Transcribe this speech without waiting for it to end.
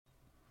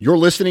You're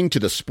listening to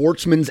the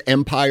Sportsman's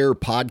Empire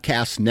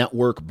Podcast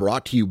Network,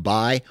 brought to you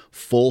by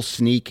Full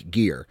Sneak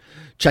Gear.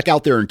 Check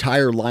out their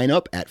entire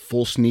lineup at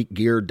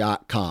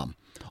fullsneakgear.com.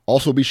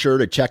 Also be sure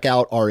to check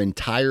out our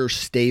entire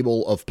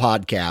stable of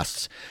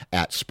podcasts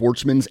at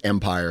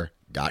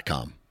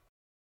sportsmansempire.com.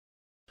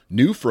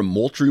 New from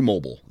Moultrie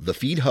Mobile, the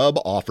Feed Hub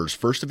offers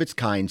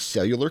first-of-its-kind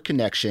cellular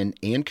connection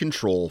and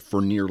control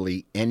for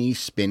nearly any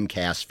spin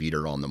cast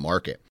feeder on the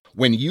market.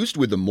 When used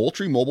with the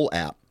Moultrie Mobile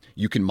app,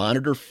 you can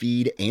monitor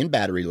feed and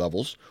battery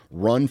levels,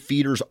 run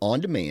feeders on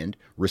demand,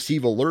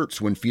 receive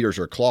alerts when feeders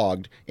are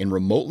clogged, and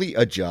remotely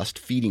adjust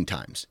feeding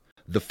times.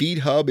 The Feed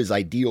Hub is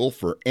ideal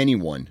for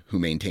anyone who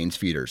maintains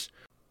feeders.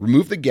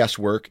 Remove the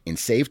guesswork and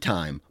save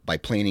time by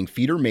planning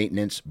feeder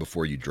maintenance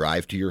before you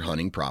drive to your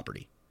hunting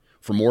property.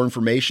 For more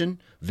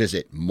information,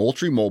 visit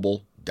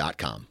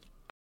MoultrieMobile.com.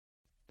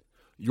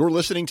 You're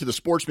listening to the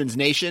Sportsman's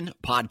Nation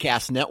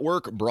Podcast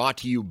Network, brought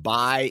to you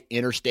by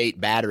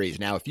Interstate Batteries.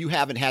 Now, if you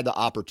haven't had the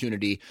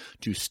opportunity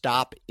to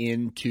stop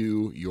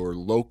into your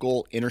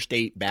local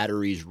Interstate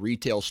Batteries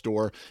retail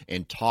store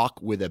and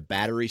talk with a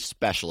battery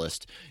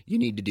specialist, you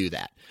need to do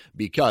that,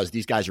 because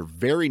these guys are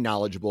very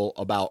knowledgeable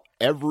about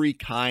every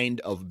kind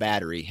of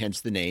battery,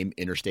 hence the name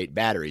Interstate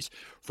Batteries.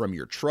 From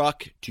your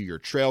truck to your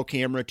trail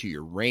camera to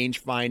your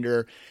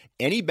rangefinder,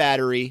 any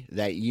battery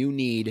that you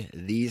need,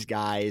 these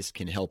guys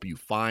can help you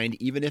find.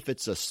 Even if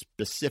it's a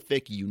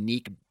specific,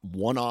 unique,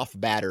 one-off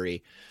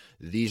battery,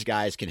 these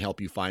guys can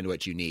help you find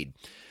what you need.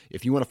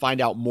 If you want to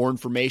find out more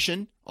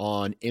information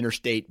on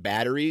Interstate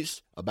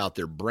Batteries, about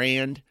their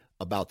brand,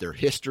 about their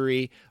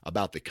history,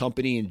 about the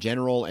company in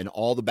general, and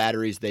all the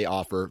batteries they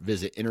offer,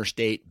 visit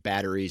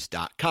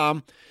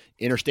interstatebatteries.com.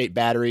 Interstate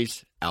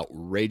Batteries,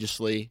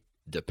 outrageously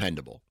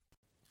dependable.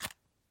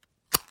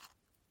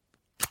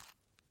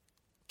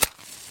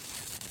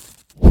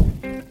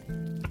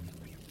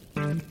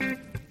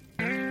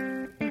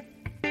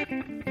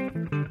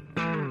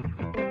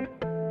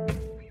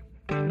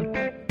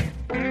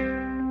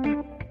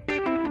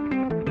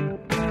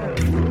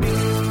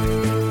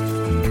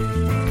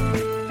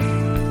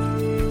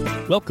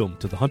 Welcome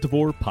to the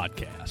Huntivore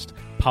Podcast,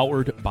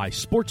 powered by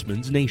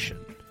Sportsman's Nation,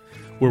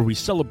 where we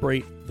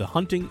celebrate the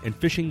hunting and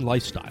fishing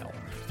lifestyle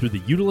through the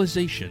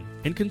utilization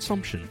and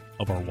consumption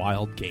of our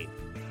wild game.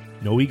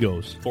 No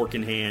egos. Fork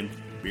in hand,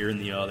 beer in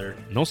the other.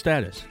 No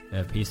status.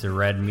 A piece of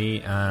red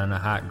meat on a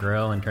hot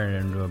grill and turn it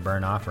into a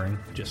burnt offering.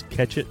 Just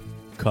catch it,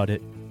 cut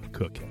it,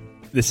 cook it.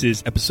 This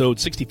is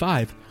episode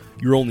 65.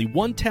 You're only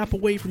one tap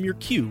away from your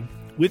cue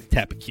with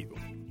Tapaque.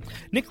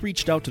 Nick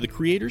reached out to the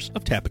creators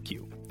of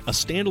Tapaque, a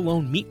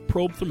standalone meat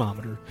probe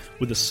thermometer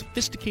with a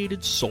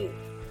sophisticated soul,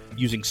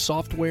 using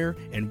software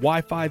and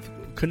Wi-Fi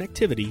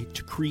connectivity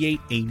to create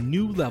a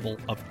new level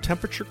of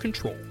temperature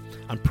control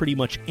on pretty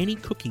much any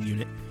cooking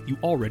unit you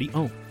already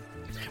own.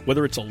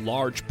 Whether it's a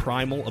large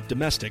primal of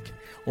domestic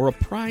or a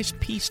prized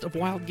piece of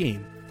wild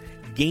game,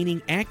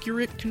 gaining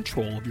accurate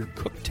control of your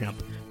cook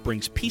temp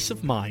brings peace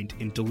of mind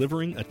in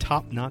delivering a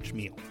top-notch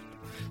meal.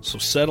 So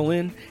settle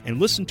in and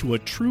listen to a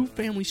true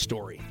family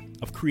story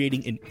of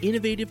creating an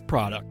innovative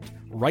product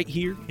right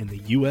here in the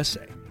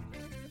USA.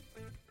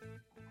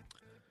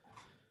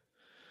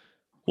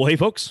 Well, hey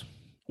folks,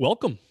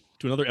 welcome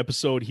to another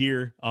episode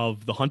here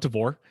of the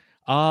Huntivore.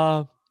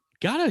 Got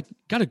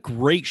a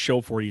great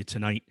show for you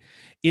tonight.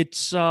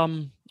 It's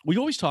we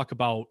always talk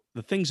about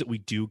the things that we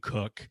do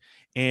cook,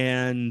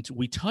 and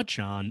we touch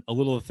on a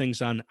little of the things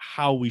on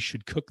how we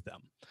should cook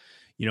them.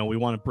 You know, we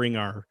want to bring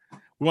our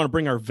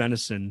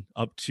venison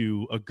up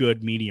to a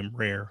good medium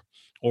rare,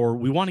 or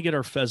we want to get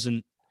our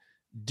pheasant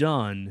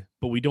done,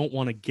 but we don't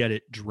want to get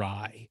it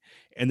dry.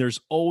 And there's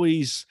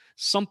always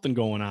something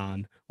going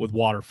on with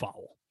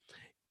waterfowl.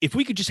 If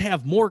we could just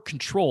have more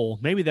control,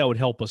 maybe that would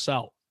help us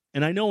out.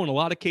 And I know in a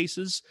lot of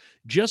cases,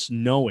 just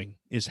knowing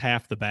is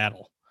half the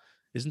battle.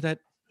 Isn't that,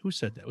 who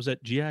said that? Was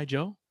that G.I.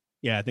 Joe?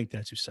 Yeah, I think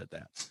that's who said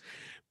that.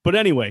 But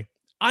anyway,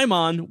 I'm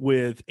on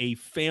with a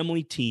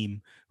family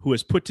team who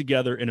has put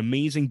together an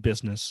amazing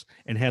business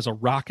and has a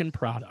rockin'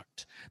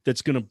 product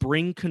that's going to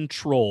bring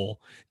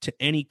control to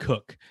any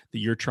cook that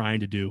you're trying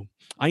to do.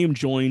 I am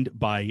joined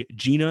by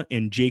Gina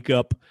and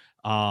Jacob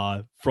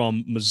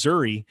from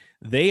Missouri.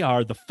 They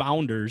are the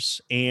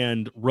founders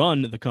and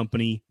run the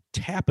company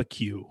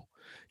Tapaque.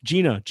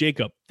 Gina,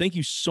 Jacob, thank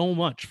you so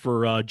much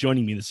for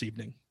joining me this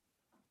evening.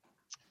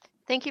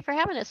 Thank you for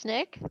having us,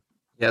 Nick.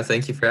 Yeah,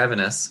 thank you for having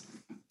us.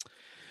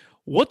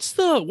 What's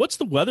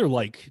the weather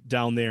like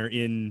down there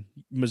in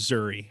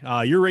Missouri?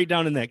 You're right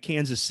down in that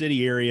Kansas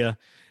City area.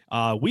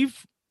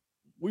 We've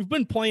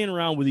been playing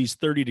around with these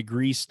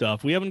 30-degree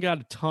stuff. We haven't got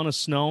a ton of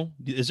snow.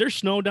 Is there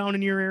snow down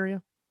in your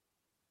area?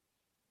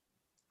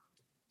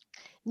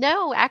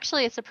 No,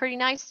 actually, it's a pretty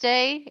nice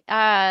day.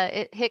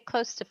 It hit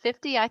close to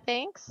 50, I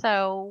think.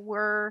 So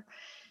we're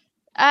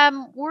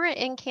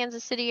in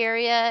Kansas City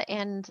area,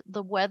 and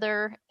the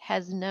weather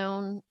has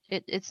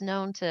it's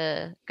known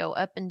to go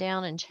up and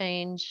down and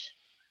change.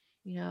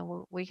 You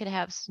know, we could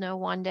have snow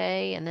one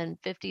day and then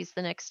 50s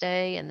the next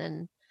day and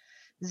then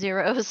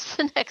zeros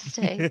the next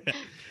day.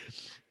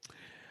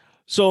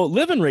 So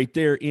living right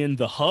there in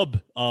the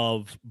hub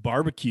of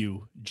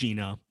barbecue,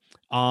 Gina,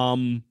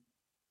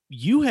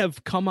 you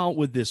have come out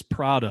with this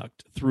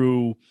product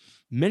through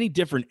many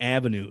different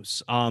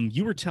avenues.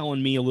 You were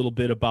telling me a little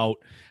bit about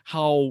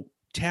how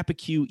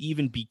Tappecue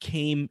even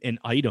became an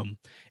item,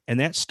 and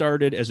that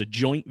started as a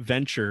joint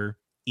venture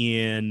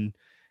in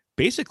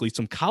basically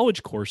some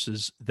college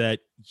courses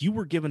that you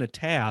were given a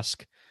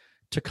task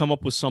to come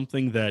up with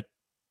something that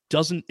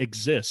doesn't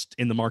exist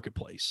in the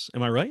marketplace.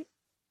 Am I right?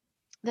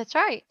 That's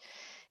right.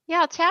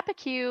 Yeah,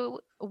 Tappecue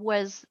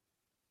was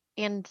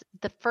in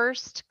the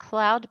first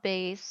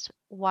cloud-based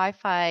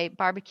Wi-Fi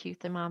barbecue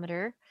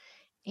thermometer,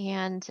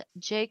 and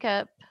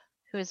Jacob,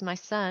 who is my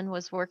son,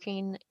 was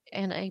working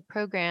in a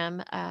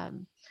program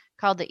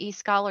called the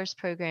eScholars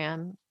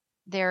program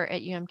there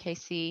at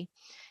UMKC,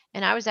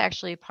 and I was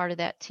actually a part of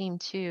that team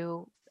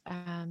too,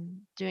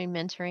 doing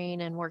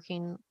mentoring and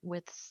working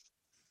with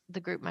the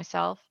group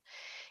myself.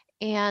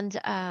 And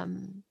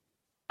I'm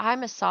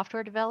a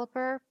software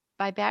developer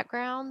by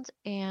background,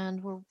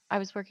 and I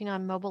was working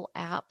on mobile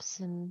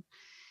apps,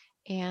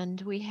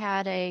 and we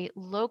had a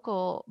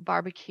local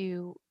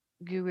barbecue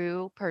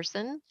guru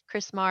person,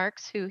 Chris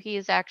Marks, who he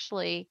is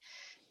actually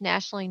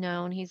nationally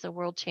known. He's a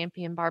world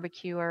champion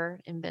barbecuer,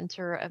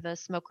 inventor of a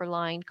smoker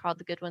line called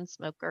the Goodwin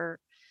Smoker,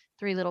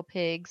 Three Little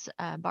Pigs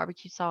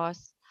barbecue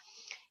sauce.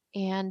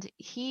 And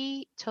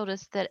he told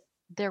us that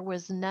there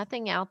was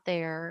nothing out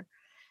there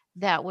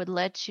that would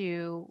let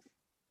you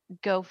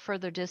go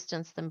further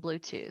distance than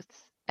Bluetooth.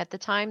 At the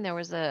time, there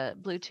was a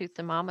Bluetooth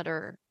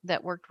thermometer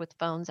that worked with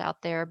phones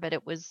out there, but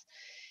it was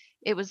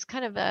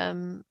kind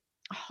of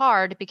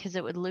hard because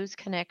it would lose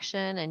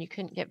connection and you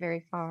couldn't get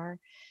very far.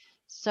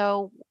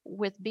 So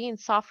with being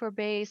software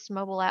based,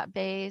 mobile app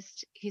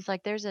based, he's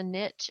like, there's a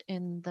niche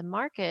in the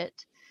market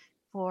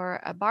for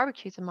a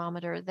barbecue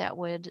thermometer that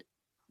would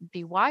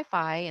be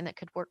Wi-Fi and that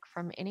could work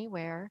from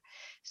anywhere.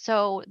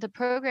 So the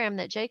program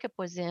that Jacob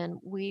was in,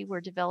 we were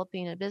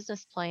developing a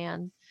business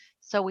plan.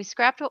 So we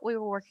scrapped what we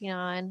were working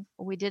on.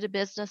 We did a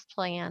business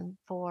plan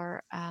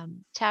for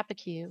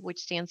Tappecue,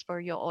 which stands for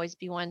You'll Always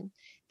Be One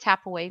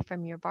Tap Away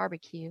from Your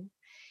Barbecue.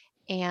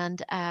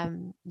 And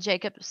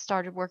Jacob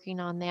started working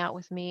on that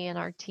with me and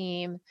our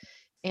team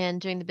and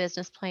doing the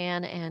business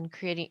plan and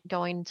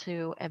going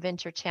to a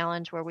venture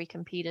challenge where we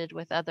competed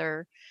with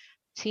other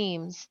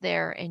teams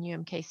there in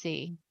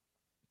UMKC.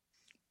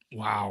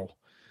 Wow.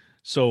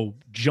 So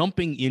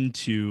jumping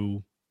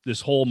into this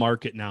whole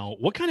market now,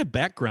 what kind of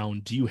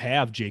background do you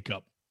have,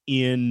 Jacob,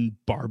 in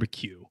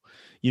barbecue?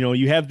 You know,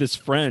 you have this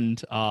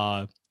friend,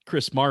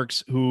 Chris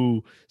Marks,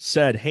 who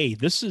said, hey,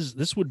 this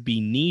would be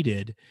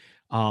needed.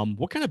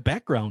 What kind of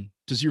background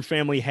does your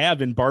family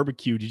have in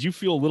barbecue? Did you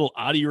feel a little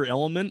out of your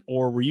element,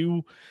 or were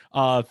you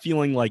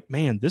feeling like,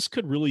 man, this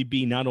could really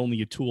be not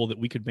only a tool that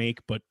we could make,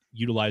 but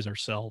utilize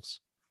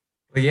ourselves?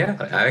 Well, yeah,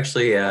 I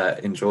actually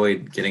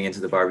enjoyed getting into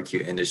the barbecue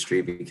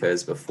industry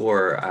because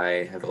before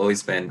I have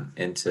always been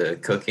into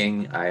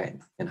cooking.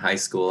 In high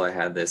school, I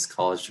had this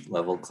college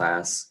level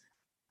class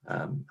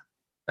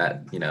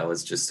that,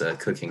 was just a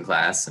cooking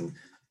class. And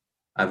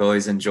I've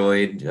always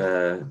enjoyed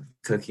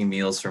cooking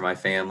meals for my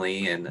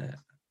family. And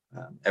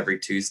every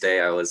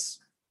Tuesday I was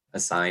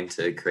assigned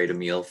to create a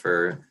meal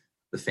for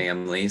the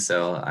family.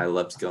 So I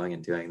loved going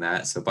and doing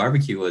that. So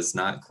barbecue was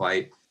not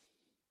quite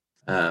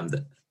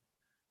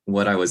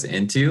what I was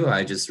into.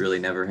 I just really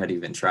never had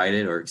even tried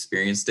it or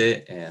experienced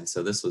it. And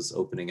so this was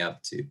opening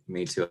up to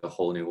me to a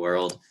whole new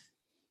world.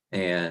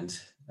 And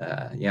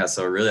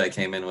so really I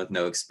came in with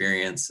no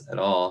experience at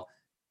all.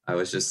 I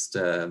was just,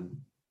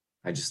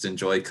 I just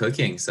enjoyed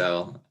cooking.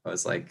 So I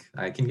was like,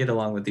 I can get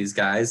along with these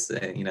guys.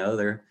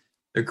 They're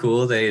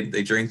cool. They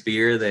drink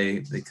beer,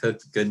 they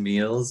cook good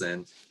meals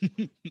and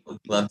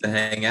love to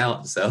hang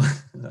out. So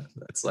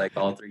that's like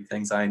all three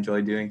things I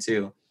enjoy doing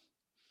too.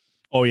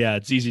 Oh yeah,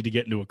 it's easy to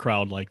get into a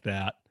crowd like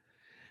that.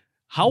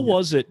 How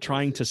was it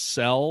trying to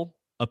sell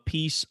a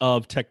piece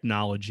of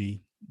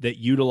technology that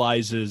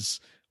utilizes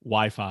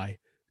Wi-Fi,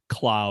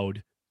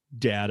 cloud,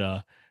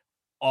 data,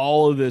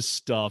 all of this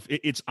stuff?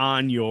 It's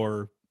on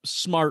your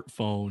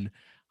smartphone.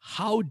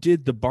 How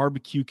did the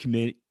barbecue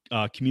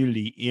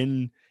community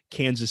in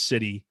Kansas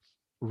City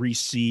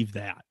receive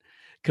that?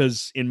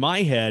 Because in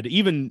my head,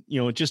 even,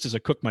 just as a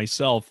cook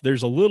myself,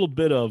 there's a little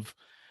bit of,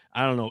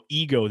 I don't know,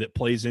 ego that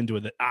plays into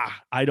it, that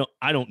I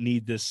don't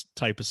need this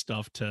type of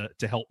stuff to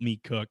help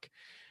me cook.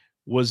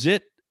 Was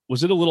it a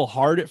little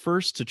hard at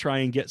first to try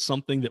and get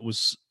something that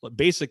was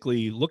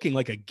basically looking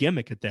like a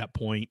gimmick at that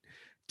point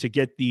to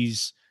get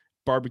these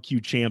barbecue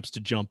champs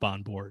to jump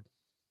on board?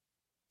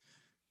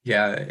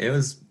 Yeah, it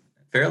was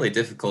fairly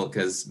difficult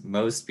because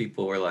most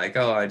people were like,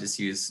 oh, I just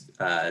use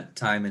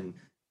time, and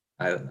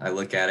I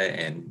look at it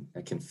and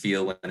I can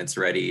feel when it's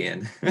ready.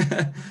 And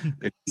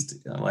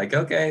I'm like,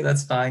 okay,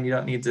 that's fine. You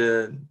don't need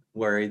to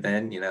worry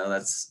then,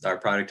 that's our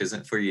product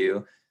isn't for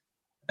you.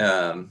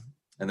 And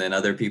then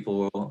other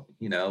people,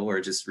 were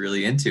just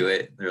really into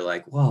it. They're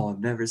like, whoa, I've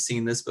never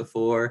seen this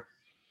before.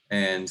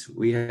 And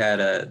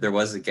there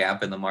was a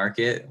gap in the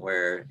market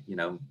where,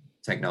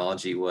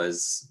 technology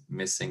was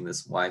missing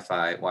this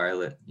Wi-Fi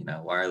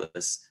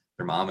wireless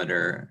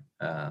thermometer.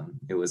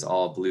 It was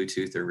all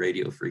Bluetooth or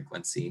radio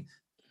frequency,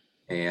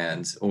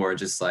 or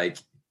just like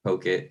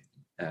poke it,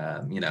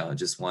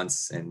 just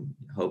once and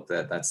hope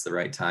that that's the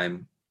right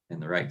time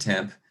and the right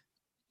temp.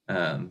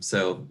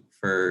 So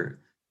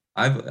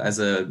as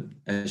a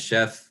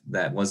chef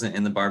that wasn't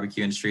in the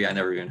barbecue industry, I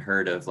never even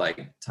heard of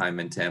like time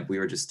and temp. We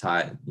were just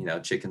taught,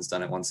 chicken's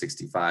done at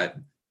 165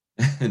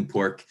 and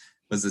pork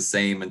was the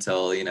same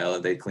until,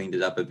 they cleaned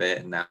it up a bit,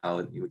 and now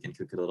we can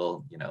cook it a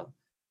little,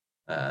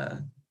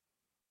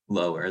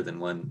 lower than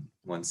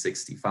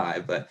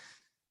 165. But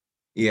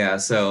yeah,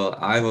 so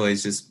I've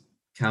always just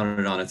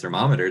counted on a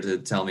thermometer to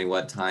tell me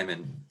what time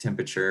and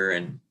temperature,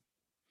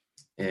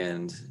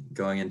 and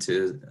going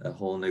into a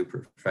whole new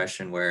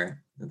profession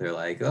where they're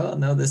like, oh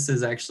no, this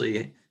is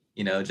actually,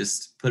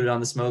 just put it on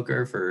the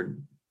smoker for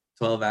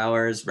 12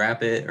 hours,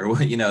 wrap it, or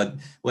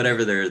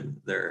whatever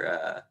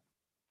their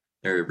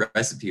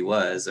recipe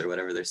was, or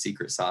whatever their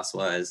secret sauce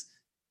was.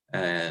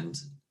 And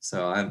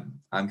so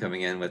I'm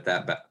coming in with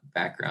that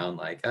background,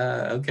 like,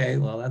 okay,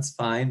 well, that's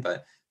fine,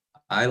 but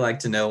I like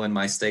to know when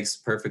my steak's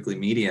perfectly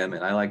medium,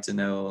 and I like to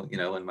know,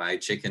 when my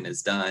chicken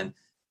is done.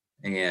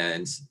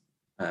 And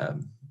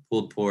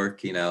pulled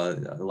pork,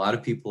 a lot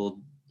of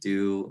people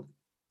do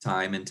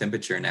time and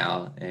temperature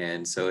now,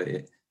 and so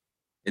it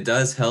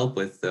does help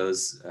with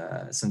those,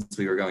 since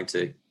we were going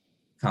to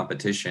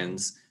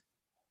competitions,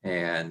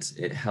 and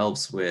it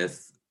helps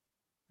with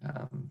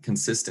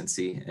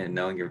consistency and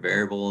knowing your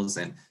variables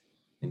and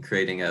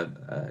creating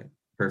a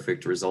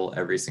perfect result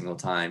every single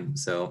time.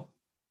 So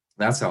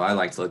that's how I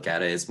like to look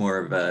at it. It's more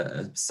of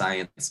a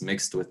science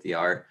mixed with the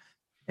art,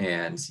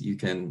 and you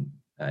can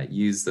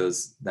use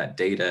that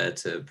data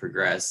to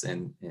progress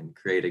and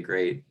create a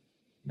great,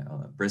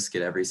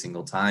 brisket every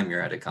single time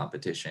you're at a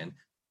competition.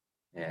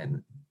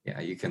 And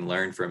yeah, you can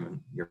learn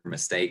from your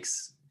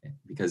mistakes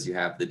because you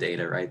have the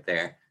data right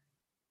there.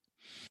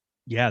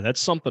 Yeah, that's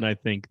something I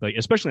think, like,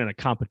 especially on a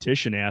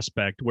competition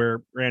aspect,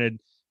 where granted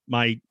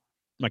my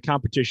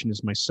competition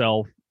is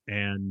myself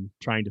and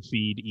trying to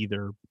feed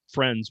either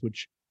friends,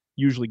 which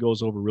usually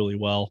goes over really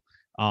well.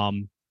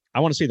 I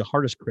want to say the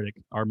hardest critic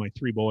are my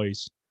three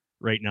boys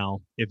right now.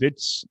 If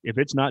it's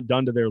not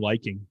done to their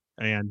liking,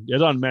 and it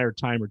doesn't matter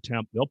time or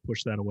temp, they'll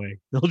push that away.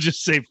 They'll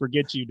just say,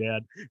 forget you,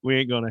 Dad. We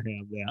ain't going to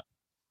have that.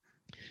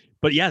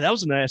 But yeah, that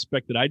was an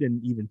aspect that I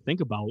didn't even think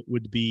about,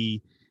 would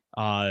be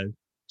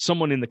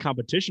someone in the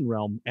competition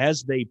realm,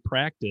 as they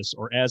practice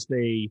or as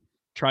they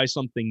try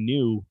something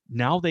new,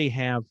 now they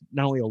have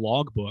not only a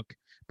logbook,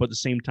 but at the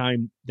same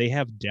time, they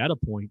have data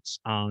points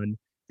on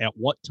at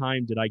what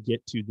time did I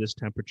get to this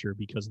temperature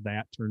because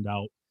that turned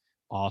out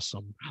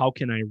awesome. How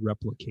can I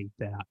replicate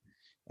that?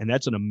 And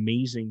that's an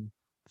amazing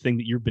thing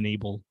that you've been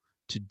able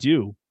to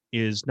do,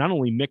 is not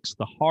only mix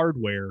the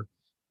hardware,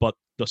 but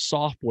the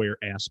software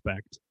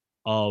aspect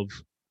of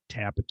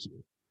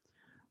Tappecue.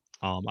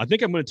 I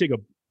think I'm going to take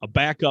a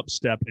backup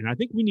step, and I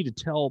think we need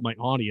to tell my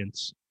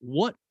audience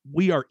what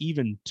we are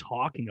even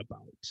talking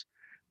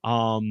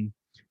about.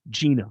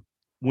 Gina,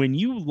 when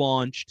you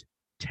launched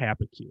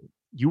Tappecue,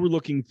 you were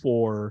looking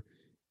for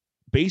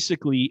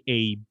basically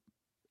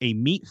a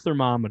meat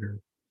thermometer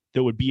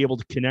that would be able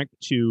to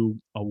connect to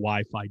a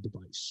Wi-Fi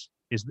device.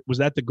 Was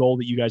that the goal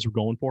that you guys were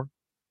going for?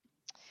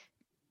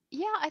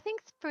 Yeah, I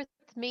think for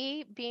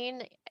me,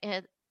 being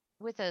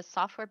with a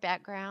software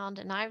background,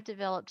 and I've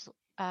developed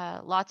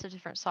lots of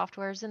different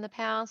softwares in the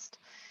past,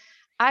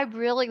 I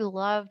really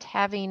loved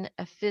having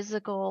a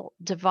physical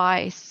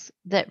device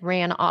that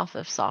ran off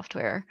of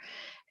software.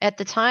 At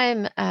the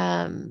time,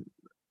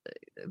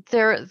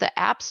 the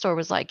app store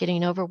was like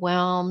getting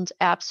overwhelmed.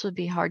 Apps would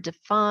be hard to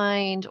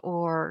find,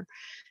 or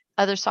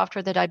other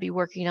software that I'd be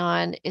working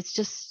on.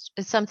 It's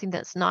something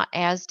that's not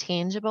as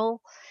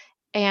tangible.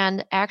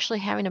 And actually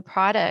having a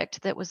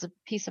product that was a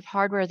piece of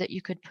hardware that you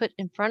could put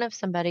in front of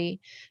somebody,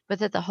 but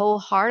that the whole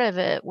heart of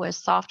it was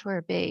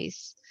software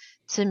based.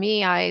 To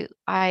me, I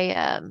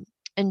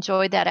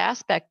enjoyed that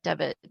aspect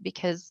of it,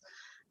 because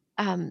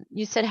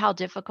you said how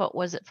difficult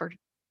was it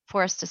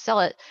for us to sell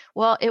it.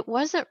 Well, it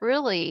wasn't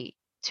really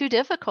too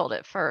difficult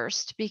at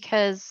first,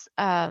 because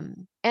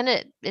and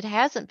it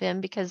hasn't been,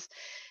 because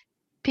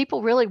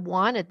people really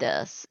wanted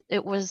this.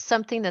 It was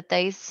something that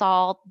they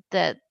saw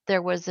that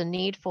there was a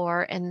need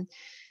for, and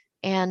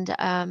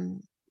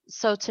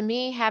so to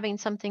me, having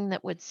something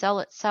that would sell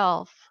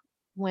itself,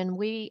 when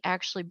we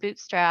actually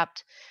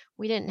bootstrapped,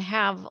 we didn't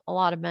have a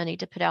lot of money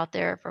to put out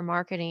there for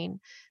marketing,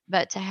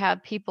 but to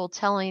have people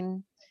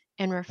telling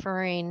and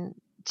referring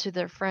to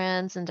their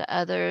friends and to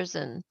others,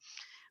 and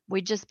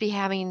we'd just be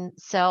having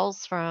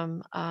sales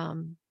from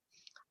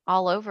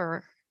all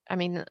over. I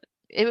mean,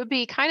 it would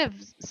be kind of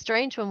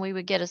strange when we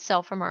would get a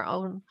sale from our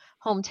own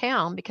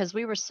hometown, because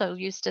we were so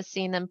used to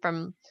seeing them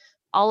from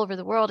all over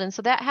the world. And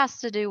so that has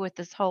to do with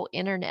this whole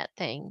internet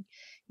thing,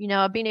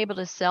 being able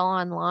to sell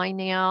online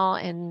now,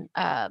 and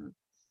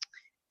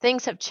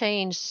things have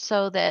changed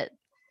so that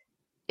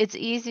it's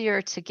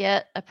easier to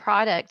get a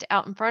product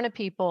out in front of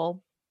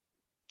people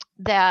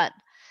that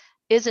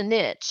is a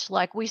niche.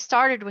 Like, we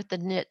started with the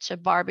niche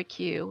of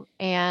barbecue,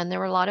 and there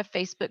were a lot of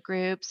Facebook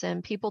groups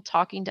and people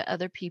talking to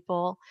other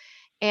people.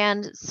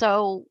 And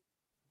so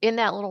in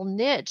that little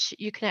niche,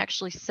 you can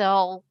actually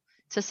sell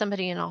to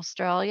somebody in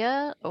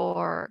Australia,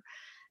 or,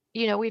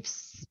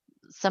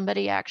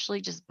 somebody actually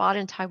just bought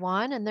in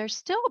Taiwan and they're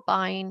still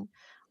buying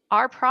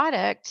our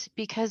product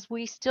because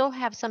we still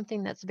have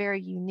something that's very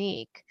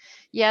unique.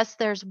 Yes,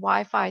 there's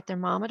Wi-Fi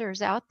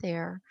thermometers out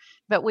there,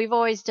 but we've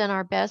always done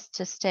our best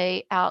to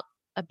stay out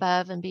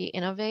above and be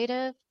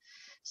innovative.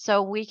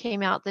 So we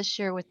came out this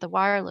year with the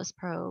wireless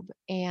probe.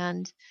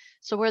 And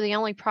so we're the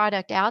only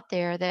product out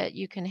there that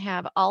you can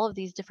have all of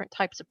these different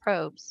types of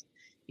probes.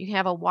 You can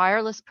have a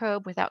wireless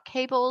probe without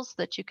cables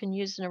that you can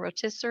use in a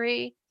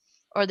rotisserie,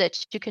 or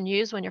that you can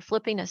use when you're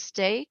flipping a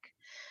steak,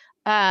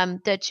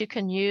 that you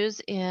can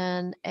use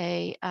in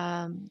a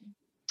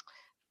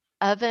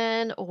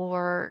oven,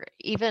 or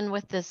even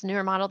with this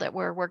newer model that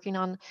we're working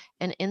on,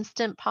 an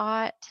instant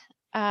pot,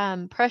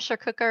 pressure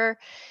cooker.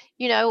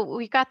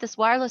 We've got this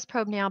wireless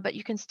probe now, but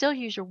you can still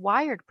use your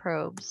wired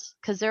probes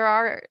because there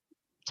are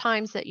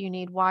times that you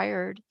need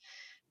wired.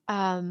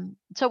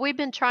 So we've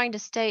been trying to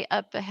stay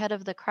up ahead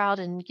of the crowd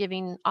and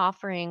giving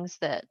offerings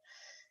that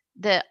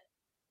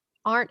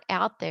aren't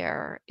out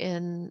there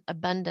in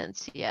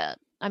abundance yet.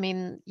 I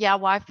mean, yeah,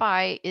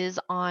 Wi-Fi is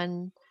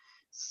on,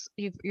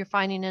 you're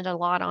finding it a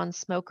lot on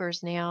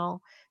smokers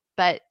now,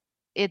 but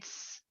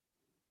it's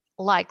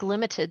like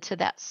limited to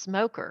that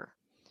smoker.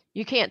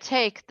 You can't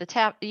take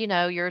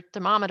your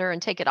thermometer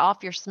and take it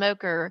off your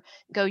smoker,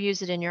 go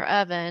use it in your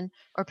oven,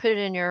 or put it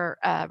in your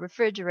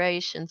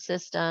refrigeration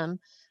system,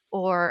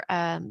 or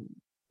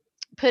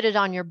put it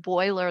on your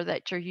boiler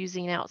that you're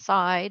using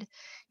outside.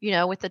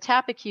 With the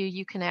Tapacu,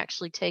 you can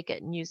actually take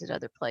it and use it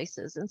other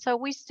places. And so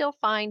we still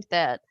find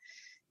that,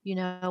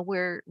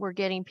 we're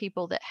getting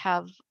people that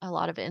have a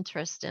lot of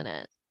interest in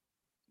it.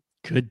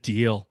 Good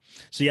deal.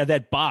 So yeah,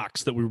 that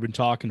box that we've been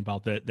talking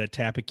about, that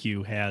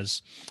Tapacu,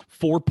 has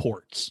 4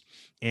 ports.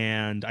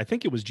 And I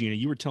think it was Gina,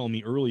 you were telling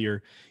me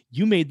earlier,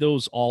 you made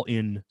those all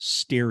in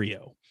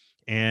stereo.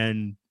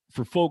 And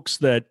for folks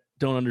that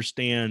don't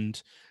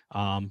understand,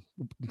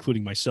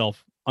 including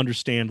myself,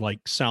 understand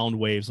like sound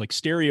waves, like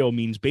stereo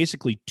means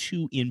basically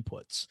 2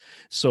 inputs.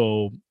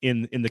 So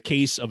in the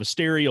case of a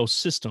stereo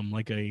system,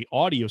 like a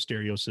audio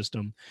stereo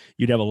system,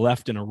 you'd have a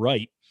left and a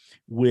right.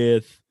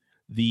 With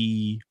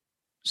the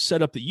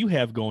setup that you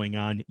have going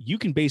on, you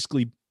can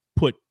basically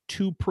put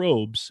 2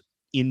 probes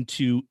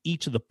into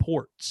each of the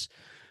ports,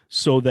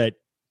 so that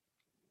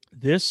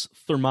this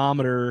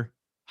thermometer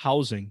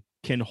housing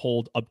can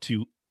hold up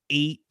to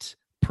 8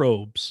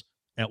 probes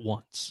at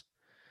once.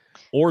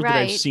 Or that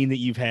I've Right. seen that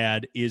you've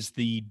had is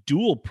the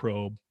dual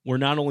probe, where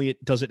not only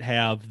does it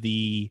have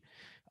the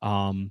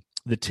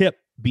tip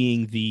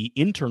being the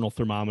internal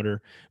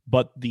thermometer,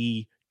 but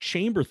the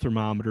chamber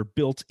thermometer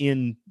built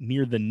in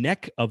near the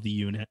neck of the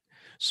unit.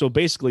 So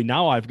basically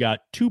now I've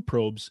got 2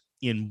 probes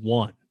in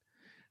one.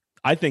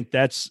 I think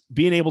that's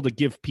being able to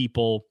give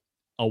people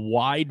a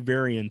wide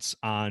variance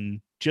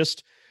on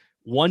just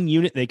one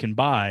unit they can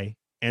buy,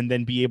 and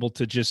then be able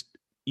to just,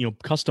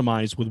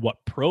 customize with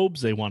what probes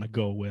they want to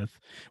go with,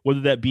 whether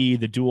that be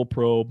the dual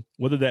probe,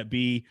 whether that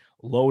be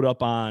load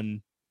up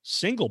on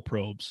single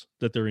probes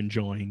that they're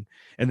enjoying.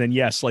 And then,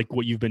 yes, like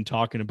what you've been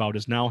talking about,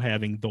 is now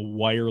having the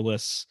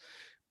wireless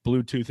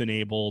Bluetooth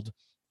enabled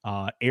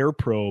air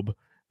probe.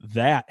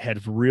 That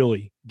had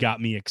really got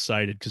me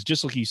excited, because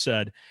just like you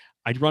said,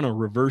 I'd run a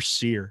reverse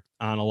sear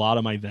on a lot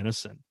of my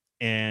venison,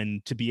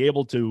 and to be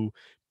able to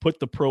put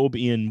the probe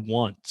in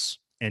once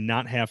and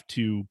not have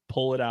to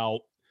pull it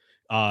out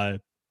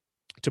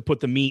to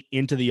put the meat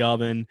into the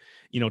oven,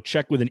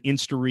 check with an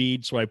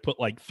Insta-Read. So I put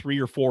like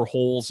 3 or 4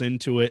 holes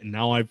into it, and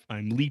now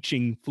I'm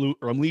leaching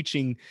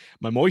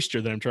my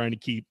moisture that I'm trying to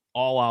keep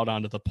all out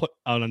onto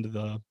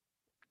the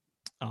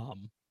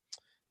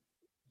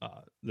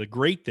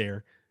grate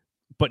there.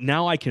 But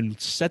now I can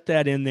set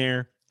that in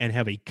there and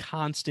have a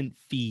constant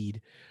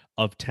feed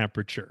of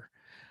temperature.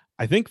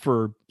 I think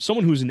for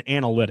someone who's an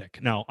analytic,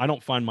 now I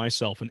don't find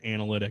myself an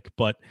analytic,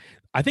 but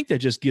I think that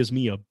just gives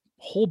me a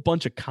whole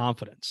bunch of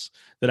confidence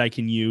that I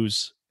can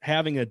use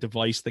having a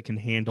device that can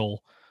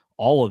handle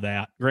all of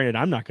that. Granted,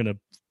 I'm not going to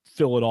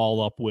fill it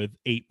all up with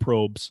 8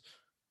 probes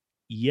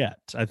yet.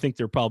 I think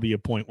there'll probably be a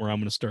point where I'm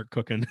going to start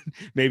cooking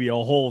maybe a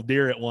whole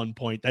deer at one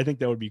point. I think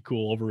that would be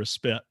cool over a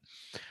spit.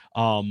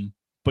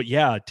 But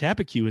yeah,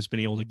 Tapacu has been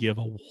able to give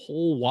a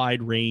whole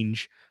wide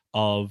range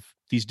of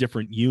these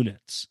different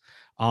units.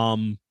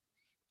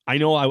 I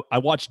know I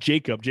watched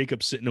Jacob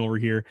sitting over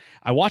here.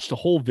 I watched a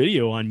whole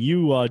video on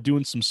you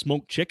doing some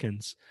smoked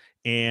chickens,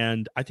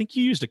 and I think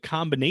you used a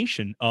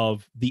combination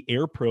of the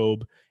air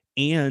probe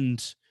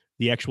and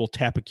the actual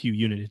Tapacu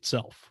unit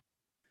itself.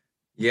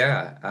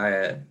 Yeah,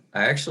 I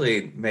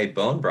actually made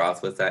bone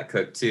broth with that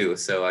cook too.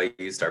 So I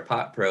used our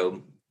pot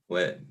probe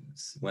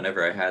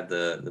whenever I had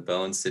the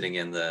bones sitting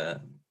in the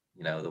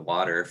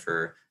water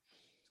for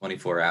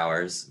 24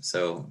 hours.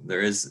 So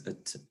there is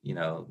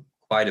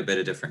quite a bit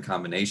of different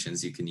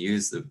combinations you can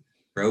use the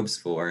probes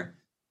for.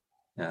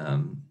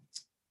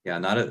 yeah,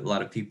 not a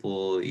lot of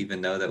people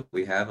even know that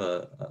we have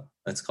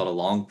it's called a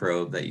long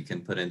probe that you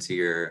can put into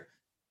your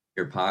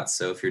pot.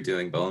 So if you're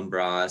doing bone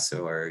broth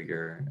or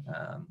you're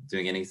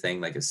doing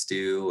anything like a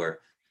stew or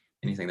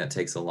anything that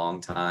takes a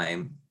long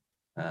time,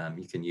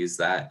 you can use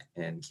that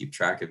and keep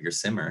track of your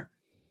simmer.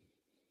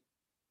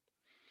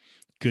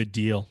 Good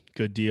deal.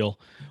 Good deal.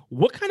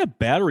 What kind of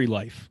battery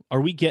life are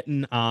we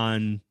getting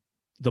on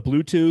the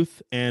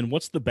Bluetooth, and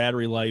what's the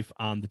battery life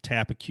on the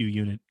Tappecue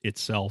unit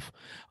itself?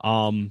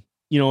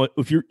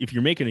 If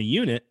you're making a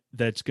unit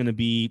that's going to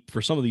be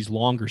for some of these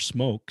longer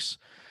smokes,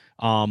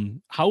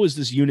 how is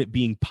this unit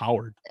being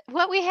powered?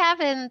 What we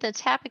have in the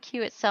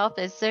Tappecue itself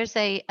is there's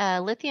a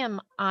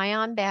lithium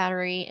ion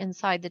battery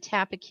inside the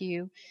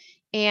Tappecue,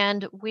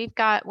 and we've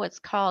got what's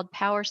called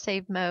power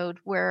save mode,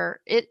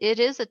 where it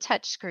is a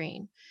touch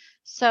screen.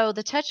 So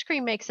the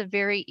touchscreen makes a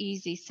very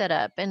easy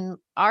setup, and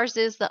ours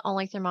is the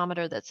only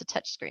thermometer that's a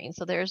touchscreen.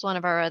 So there's one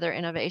of our other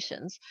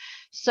innovations.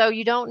 So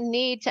you don't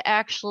need to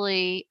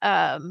actually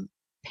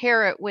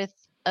pair it with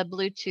a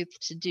Bluetooth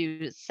to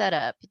do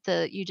setup.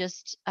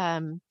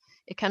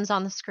 It comes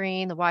on the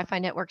screen. The Wi-Fi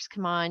networks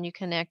come on. You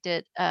connect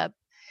it up.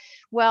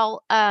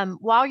 Well,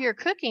 while you're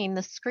cooking,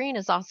 the screen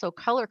is also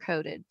color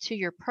coded to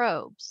your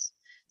probes.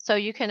 So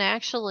you can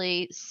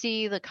actually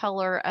see the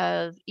color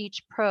of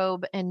each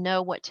probe and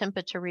know what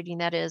temperature reading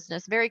that is. And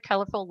it's very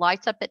colorful,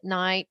 lights up at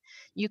night.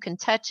 You can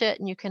touch it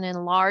and you can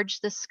enlarge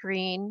the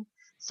screen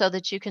so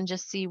that you can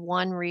just see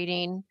one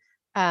reading.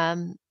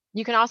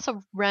 You can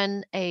also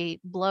run a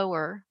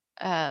blower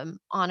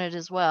on it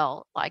as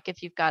well. Like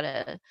if you've got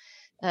a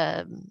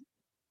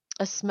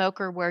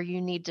smoker where you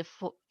need to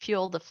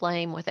fuel the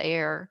flame with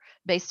air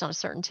based on a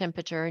certain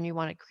temperature and you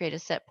want to create a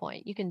set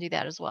point, you can do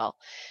that as well.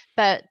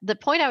 But the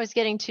point I was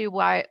getting to,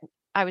 why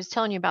I was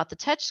telling you about the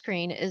touch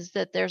screen, is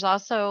that there's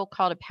also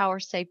called a power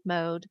save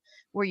mode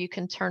where you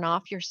can turn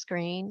off your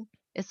screen.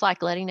 It's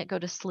like letting it go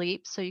to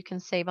sleep so you can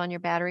save on your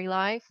battery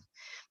life.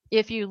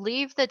 If you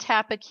leave the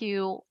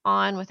Tappecue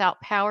on without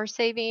power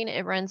saving,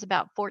 it runs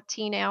about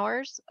 14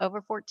 hours,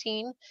 over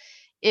 14.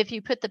 If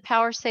you put the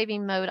power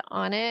saving mode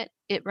on it,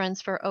 it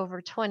runs for over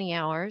 20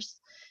 hours.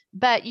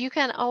 But you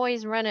can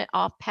always run it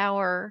off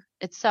power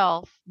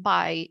itself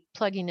by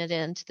plugging it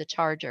into the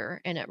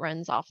charger, and it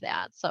runs off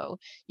that. So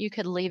you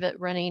could leave it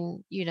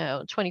running,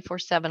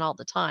 24/7 all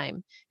the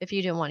time if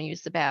you didn't want to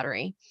use the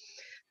battery.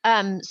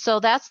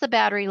 So that's the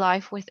battery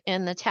life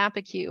within the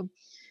Tappecue.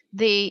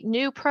 The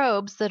new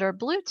probes that are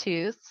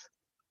Bluetooth,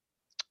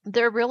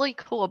 they're really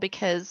cool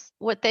because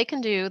what they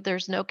can do,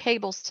 there's no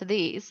cables to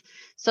these.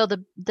 So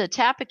the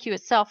Tappecue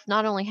itself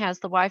not only has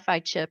the Wi-Fi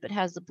chip, it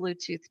has the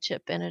Bluetooth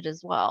chip in it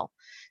as well.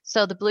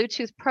 So the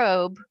Bluetooth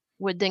probe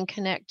would then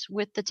connect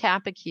with the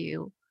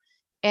Tappecue,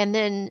 and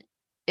then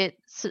it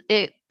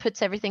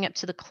puts everything up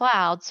to the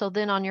cloud. So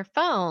then on your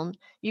phone,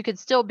 you could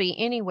still be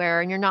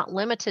anywhere and you're not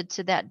limited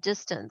to that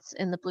distance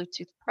in the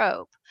Bluetooth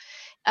probe.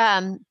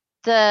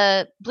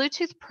 The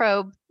Bluetooth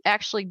probe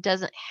actually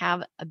doesn't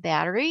have a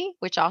battery,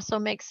 which also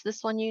makes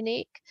this one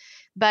unique,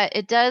 but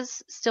it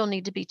does still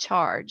need to be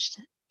charged.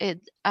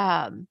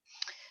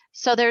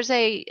 So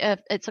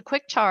it's a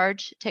quick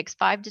charge. It takes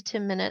 5 to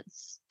 10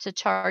 minutes to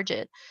charge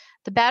it.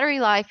 The battery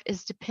life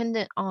is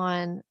dependent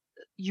on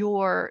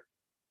your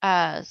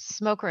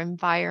smoker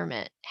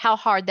environment, how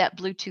hard that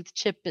Bluetooth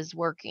chip is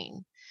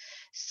working.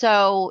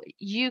 So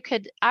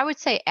I would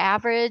say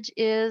average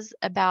is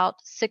about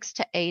 6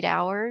 to 8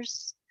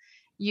 hours.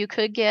 You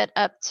could get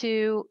up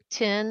to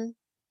 10,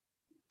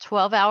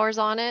 12 hours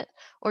on it,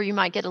 or you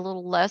might get a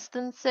little less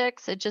than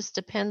 6. It just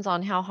depends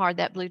on how hard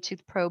that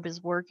Bluetooth probe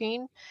is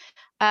working.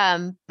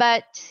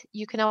 But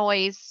you can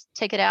always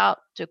take it out,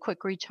 do a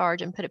quick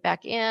recharge and put it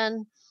back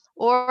in.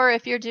 Or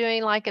if you're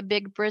doing like a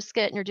big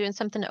brisket and you're doing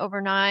something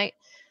overnight,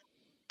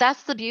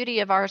 that's the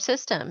beauty of our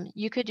system.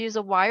 You could use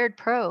a wired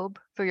probe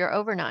for your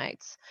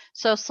overnights.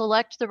 So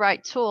select the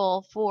right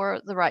tool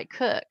for the right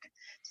cook.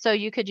 So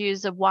you could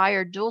use a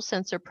wired dual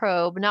sensor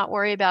probe, not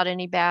worry about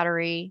any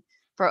battery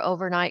for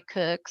overnight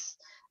cooks.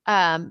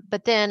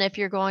 But then if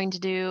you're going to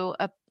do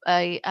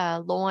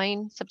a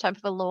loin, some type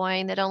of a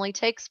loin that only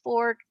takes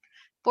 4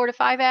 to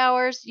 5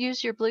 hours,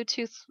 use your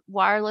Bluetooth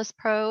wireless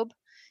probe.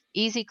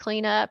 Easy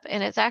cleanup,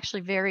 and it's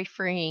actually very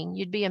freeing.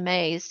 You'd be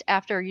amazed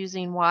after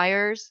using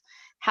wires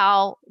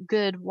how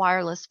good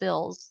wireless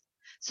feels.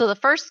 So the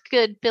first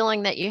good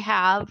feeling that you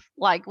have,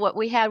 like what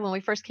we had when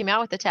we first came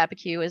out with the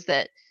Tappecue, is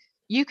that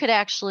you could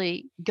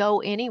actually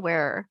go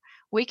anywhere.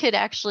 We could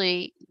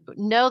actually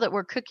know that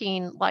we're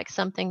cooking like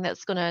something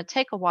that's going to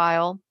take a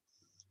while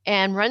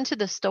and run to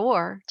the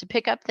store to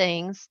pick up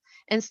things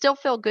and still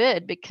feel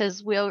good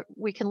because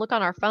we can look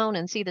on our phone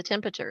and see the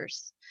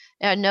temperatures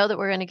and know that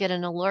we're going to get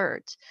an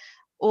alert.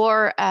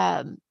 Or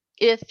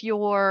if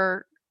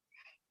you're,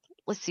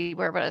 let's see,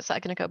 where was I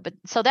going to go? But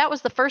so that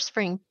was the first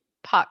freeing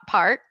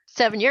part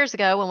 7 years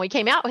ago when we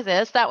came out with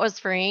this. That was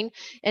freeing,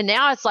 and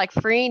now it's like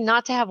freeing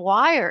not to have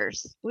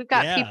wires. We've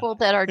got people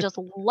that are just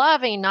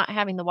loving not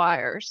having the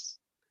wires.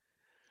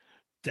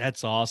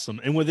 That's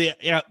awesome. And with the,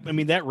 yeah, I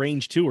mean, that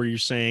range too, where you're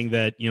saying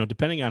that,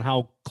 depending on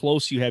how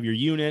close you have your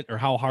unit or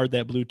how hard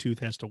that Bluetooth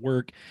has to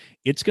work,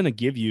 it's going to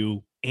give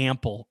you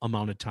ample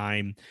amount of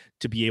time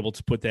to be able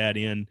to put that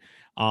in.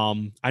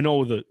 I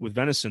know with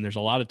venison, there's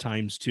a lot of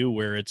times too,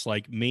 where it's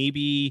like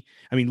maybe,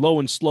 I mean, low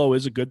and slow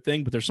is a good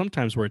thing, but there's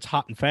sometimes where it's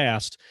hot and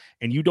fast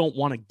and you don't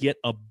want to get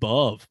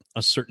above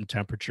a certain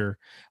temperature.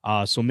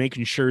 So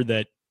making sure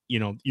that, you're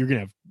going to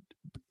have,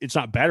 it's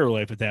not battery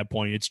life at that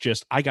point. It's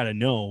just, I got to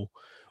know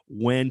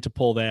when to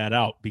pull that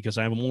out because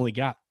I've only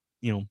got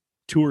 2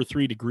 or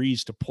 3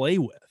 degrees to play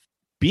with.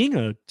 Being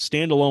a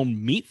standalone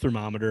meat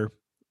thermometer,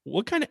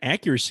 what kind of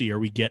accuracy are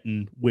we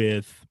getting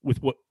with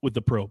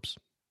the probes?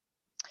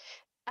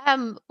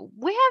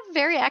 We have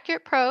very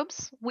accurate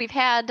probes. We've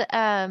had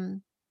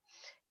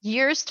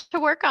years to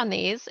work on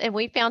these, and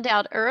we found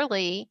out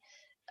early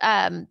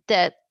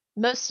that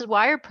most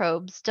wire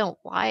probes don't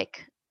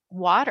like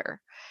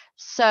water.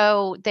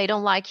 So they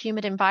don't like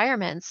humid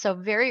environments. So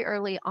very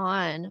early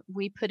on,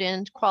 we put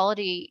in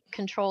quality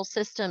control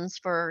systems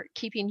for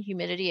keeping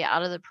humidity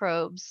out of the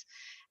probes.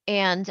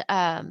 And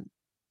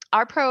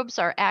our probes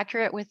are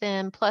accurate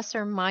within plus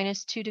or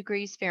minus 2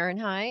 degrees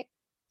Fahrenheit.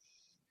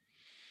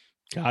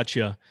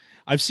 Gotcha.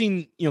 I've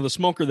seen, the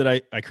smoker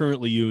that I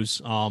currently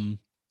use,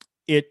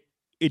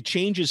 it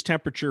changes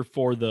temperature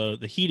for the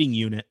heating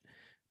unit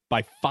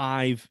by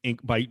 5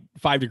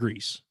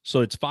 degrees.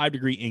 So it's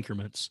 5-degree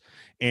increments.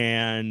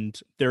 And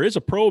there is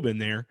a probe in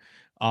there.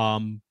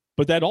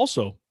 But that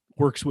also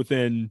works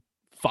within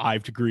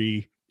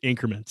 5-degree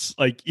increments.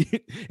 Like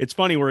it's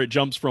funny where it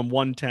jumps from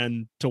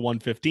 110 to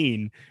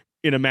 115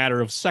 in a matter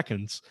of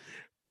seconds.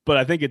 But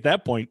I think at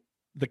that point,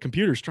 the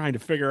computer's trying to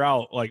figure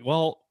out like,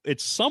 well,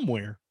 it's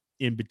somewhere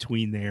in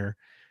between there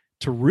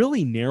to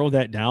really narrow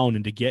that down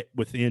and to get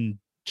within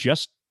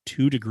just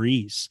 2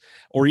 degrees,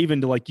 or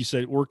even to, like you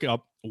said, work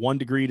up 1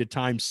 degree at a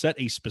time, set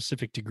a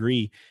specific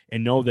degree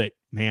and know that,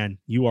 man,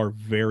 you are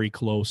very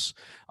close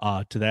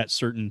to that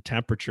certain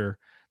temperature.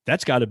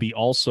 That's got to be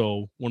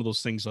also one of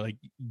those things like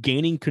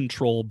gaining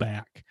control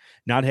back,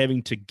 not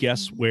having to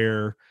guess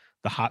where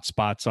the hot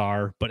spots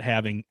are, but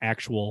having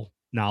actual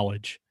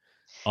knowledge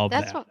of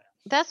that.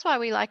 That's why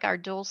we like our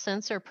dual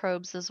sensor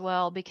probes as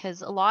well,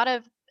 because a lot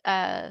of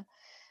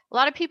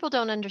people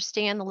don't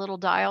understand the little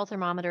dial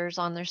thermometers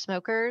on their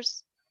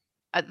smokers.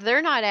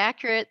 They're not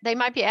accurate. They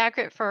might be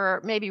accurate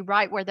for maybe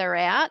right where they're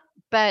at,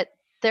 but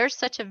there's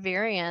such a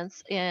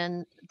variance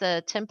in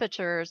the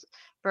temperatures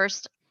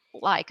versus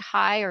like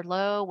high or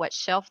low, what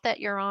shelf that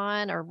you're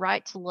on, or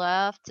right to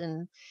left,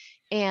 and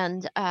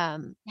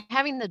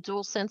having the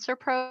dual sensor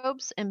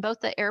probes in both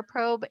the air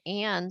probe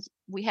and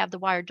we have the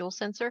wired dual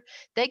sensor,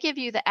 they give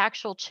you the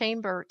actual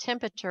chamber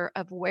temperature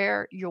of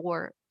where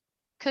you're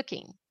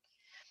cooking.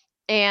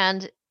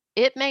 And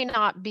it may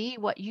not be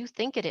what you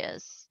think it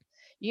is.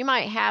 You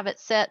might have it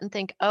set and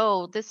think,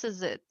 oh, this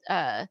is at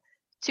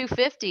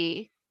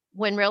 250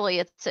 when really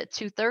it's at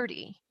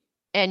 230.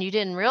 And you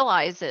didn't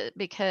realize it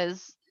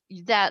because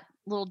that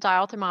little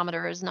dial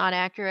thermometer is not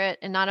accurate.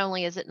 And not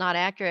only is it not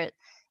accurate,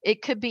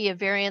 it could be a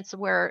variance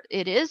where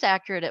it is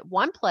accurate at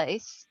one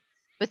place,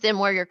 but then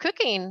where you're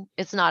cooking,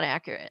 it's not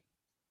accurate.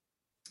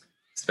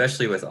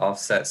 Especially with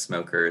offset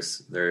smokers,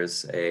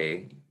 there's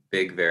a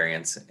big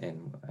variance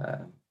in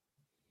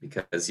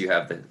because you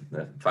have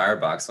the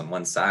firebox on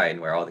one side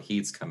where all the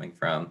heat's coming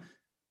from.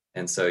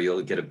 And so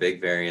you'll get a big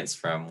variance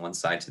from one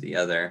side to the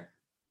other.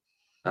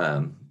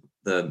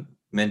 The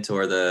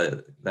mentor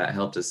that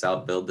helped us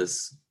out build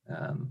this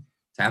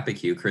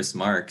Tapiq, Chris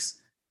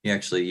Marks, he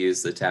actually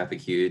used the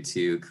Tapiq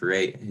to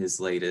create his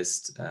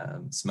latest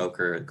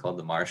smoker called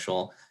the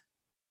Marshall.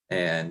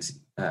 And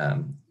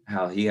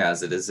how he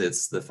has it is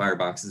it's the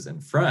firebox is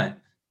in front.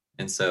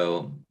 And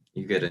so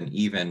you get an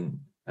even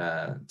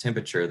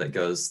temperature that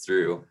goes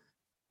through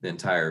the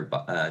entire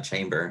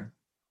chamber,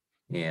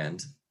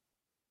 and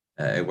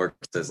it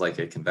works as like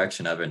a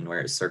convection oven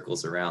where it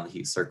circles around, the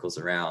heat circles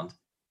around.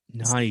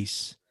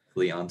 Nice.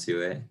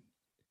 Onto it.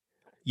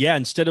 Yeah,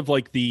 instead of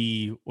like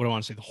the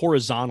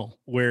horizontal,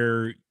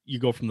 where you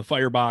go from the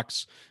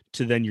firebox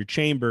to then your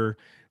chamber.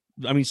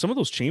 I mean, some of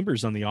those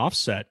chambers on the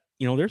offset,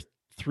 they're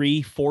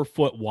 3-4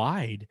 foot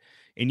wide,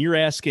 and you're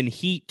asking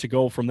heat to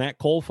go from that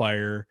coal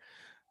fire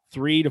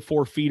 3 to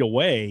 4 feet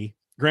away.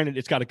 Granted,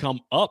 it's got to come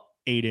up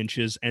 8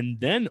 inches and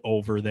then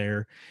over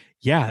there.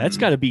 Yeah, that's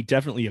got to be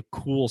definitely a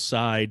cool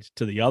side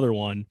to the other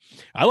one.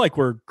 I like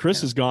where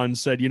Chris has gone and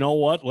said, you know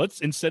what,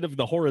 let's, instead of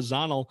the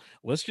horizontal,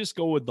 let's just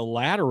go with the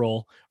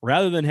lateral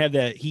rather than have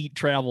that heat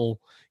travel,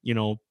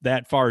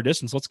 that far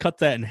distance. Let's cut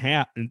that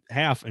in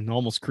half and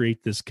almost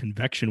create this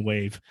convection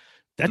wave.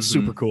 That's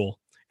super cool.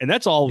 And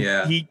that's all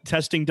heat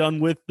testing done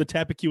with the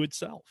Tapiq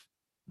itself.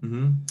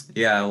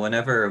 Yeah,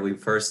 whenever we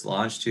first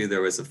launched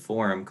there was a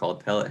forum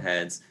called Pellet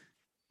Heads,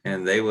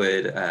 and they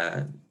would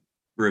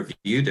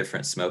review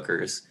different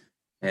smokers,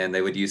 and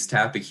they would use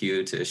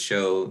Tapiq to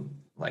show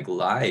like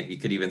live. You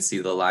could even see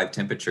the live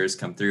temperatures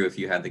come through if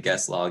you had the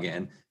guest log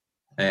in,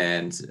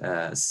 and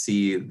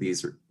see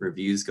these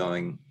reviews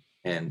going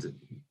and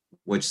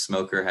which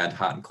smoker had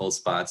hot and cold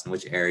spots in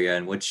which area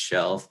and which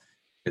shelf.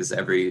 because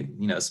every,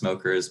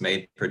 smoker is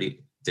made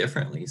pretty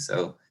differently.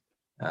 So,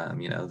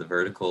 the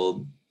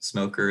vertical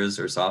smokers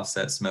or soft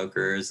set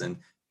smokers and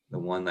the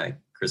one that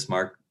Chris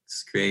Marks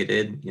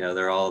created,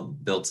 they're all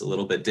built a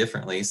little bit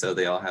differently. So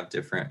they all have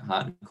different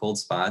hot and cold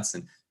spots,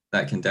 and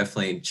that can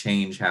definitely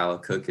change how a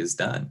cook is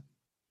done.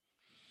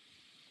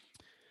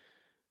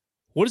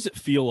 What does it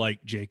feel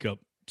like, Jacob,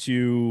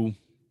 to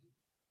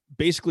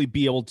basically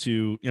be able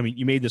to, I mean,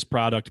 you made this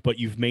product, but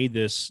you've made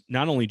this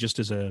not only just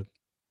as a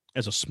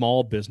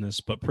small business,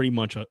 but pretty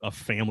much a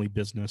family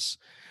business.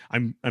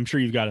 I'm sure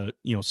you've got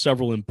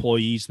several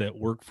employees that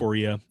work for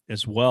you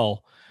as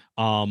well.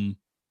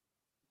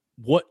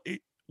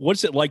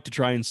 What's it like to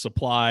try and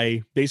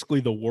supply basically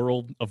the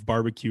world of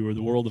barbecue or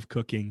the world of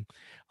cooking,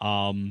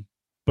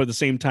 but at the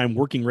same time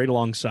working right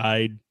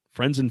alongside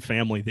friends and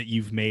family that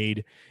you've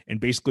made, and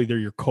basically they're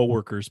your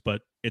coworkers,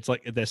 but it's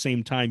like at the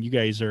same time you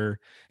guys are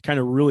kind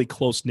of really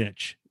close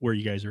niche where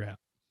you guys are at?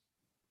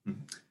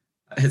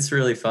 It's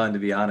really fun, to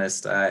be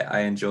honest.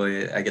 I enjoy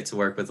it. I get to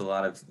work with a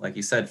lot of, like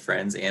you said,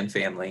 friends and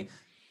family.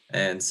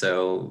 And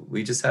so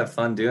we just have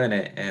fun doing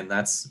it. And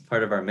that's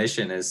part of our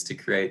mission, is to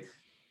create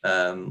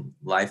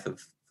life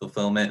of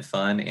fulfillment,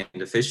 fun, and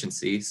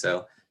efficiency.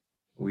 So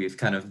we've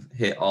kind of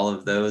hit all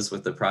of those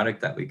with the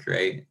product that we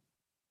create.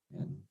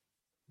 And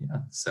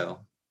so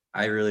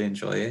I really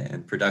enjoy it.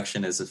 And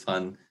production is a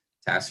fun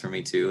task for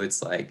me too.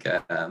 It's like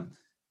I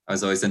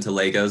was always into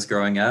Legos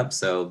growing up.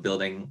 So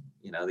building,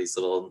 these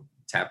little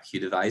TapQ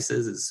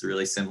devices is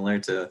really similar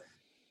to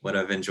what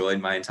I've enjoyed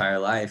my entire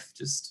life,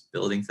 just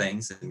building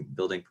things and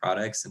building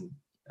products and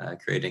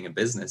creating a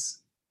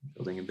business,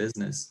 building a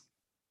business.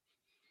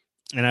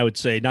 And I would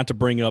say, not to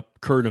bring up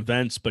current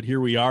events, but here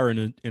we are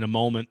in a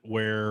moment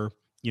where,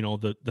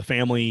 the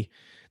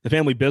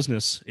family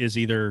business is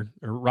either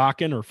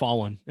rocking or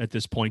falling at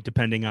this point,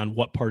 depending on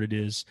what part it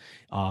is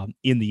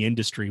in the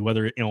industry.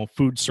 Whether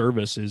food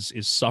service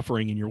is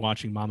suffering, and you're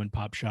watching mom and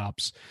pop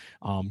shops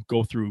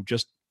go through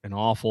just an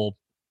awful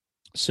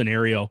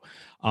scenario.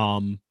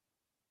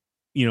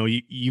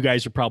 You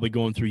guys are probably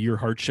going through your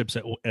hardships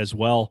as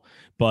well.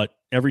 But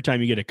every time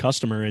you get a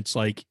customer, it's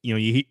like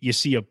you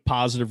see a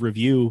positive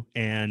review,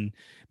 and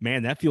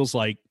man, that feels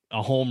like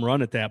a home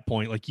run at that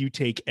point. Like, you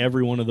take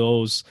every one of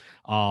those,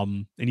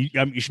 and you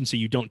shouldn't say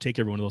you don't take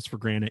every one of those for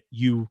granted.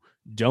 You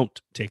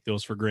don't take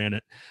those for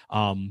granted.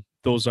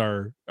 Those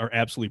are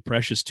absolutely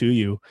precious to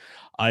you.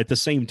 At the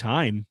same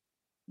time,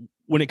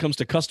 when it comes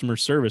to customer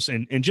service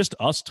and just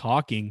us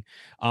talking,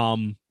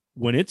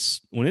 when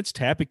it's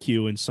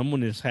TapQ and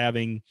someone is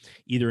having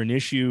either an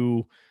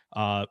issue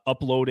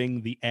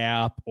uploading the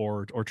app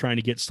or trying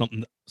to get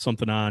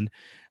something on,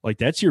 like,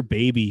 that's your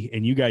baby,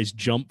 and you guys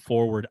jump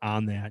forward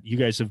on that. You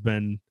guys have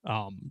been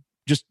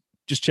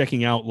just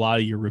checking out a lot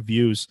of your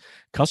reviews.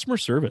 Customer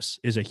service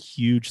is a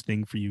huge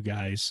thing for you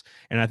guys,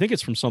 and I think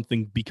it's from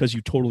something because you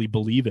totally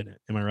believe in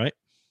it. Am I right?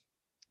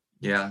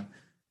 Yeah.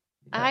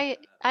 I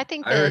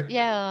think that,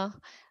 yeah,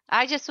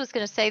 I just was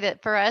going to say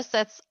that for us,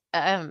 that's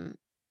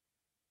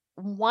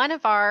one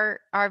of our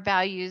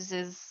values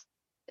is,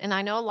 and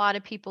I know a lot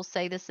of people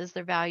say this is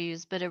their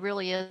values, but it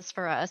really is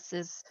for us,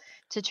 is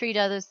to treat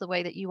others the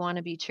way that you want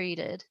to be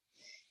treated.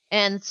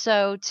 And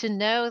so to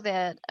know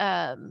that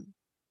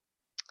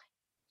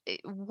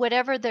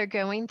whatever they're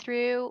going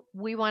through,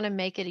 we want to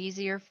make it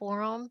easier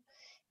for them.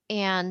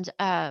 And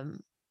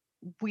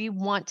we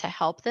want to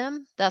help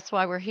them. That's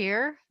why we're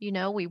here.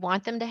 We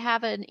want them to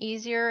have an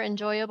easier,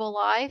 enjoyable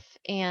life,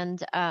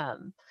 and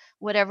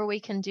whatever we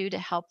can do to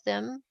help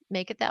them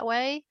make it that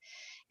way.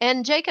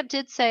 And Jacob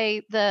did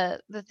say the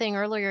thing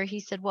earlier. He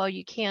said, well,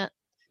 you can't,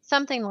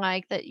 something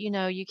like that,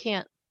 you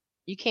can't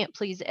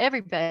please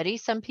everybody.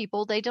 Some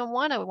people, they don't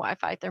want a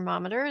Wi-Fi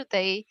thermometer.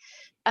 They,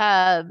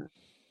 and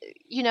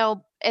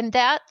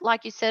that,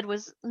 like you said,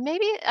 was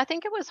maybe, I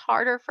think it was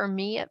harder for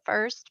me at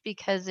first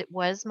because it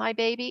was my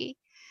baby.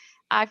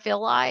 I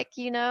feel like,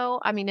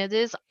 I mean, it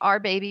is our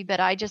baby, but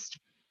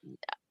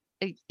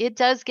it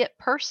does get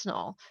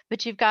personal,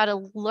 but you've got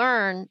to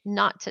learn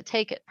not to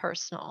take it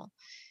personal,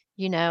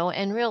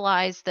 and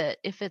realize that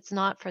if it's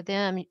not for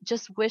them,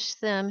 just wish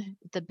them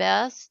the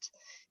best.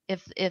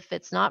 If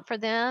it's not for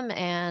them,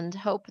 and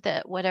hope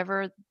that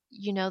whatever,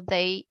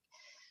 they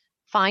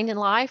find in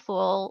life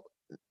will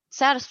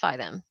satisfy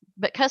them.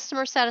 But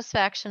customer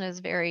satisfaction is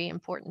very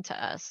important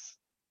to us.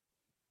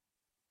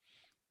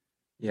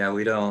 Yeah,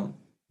 we don't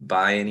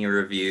buy any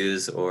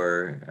reviews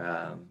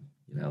or,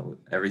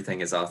 everything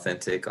is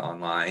authentic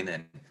online,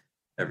 and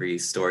every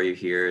story you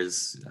hear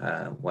is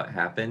what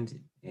happened.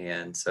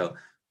 And so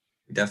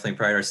we definitely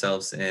pride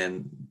ourselves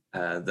in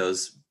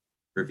those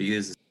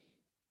reviews.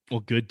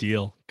 Well, good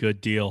deal.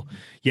 Good deal.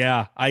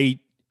 Yeah. I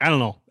don't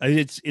know.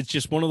 It's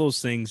just one of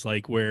those things,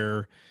 like,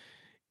 where,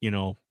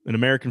 an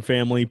American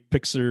family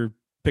picks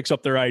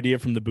up their idea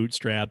from the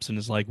bootstraps and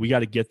is like, we got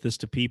to get this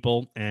to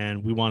people,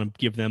 and we want to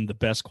give them the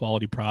best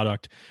quality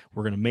product.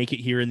 We're going to make it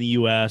here in the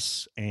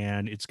US,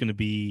 and it's going to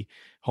be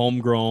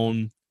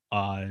homegrown.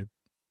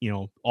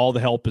 All the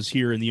help is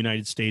here in the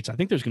United States. I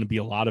think there's going to be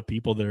a lot of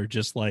people that are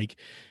just like,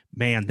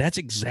 man, that's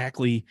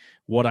exactly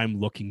what I'm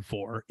looking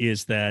for,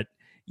 is that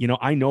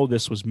I know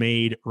this was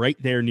made right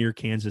there near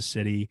Kansas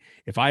City.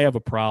 If I have a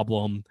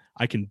problem,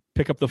 I can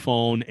pick up the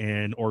phone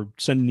or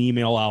send an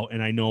email out,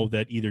 and I know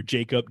that either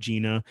Jacob,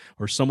 Gina,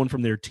 or someone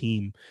from their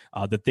team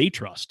that they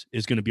trust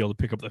is going to be able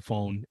to pick up the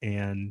phone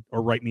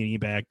or write me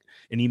an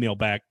email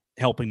back,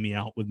 helping me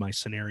out with my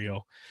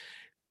scenario.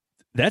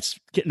 That's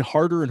getting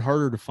harder and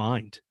harder to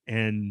find,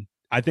 and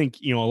I think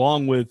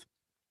along with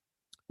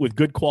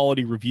good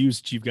quality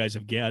reviews that you guys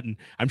have gotten,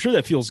 I'm sure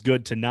that feels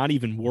good to not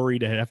even worry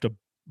to have to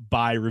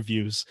buy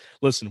reviews.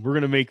 Listen, we're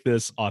going to make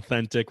this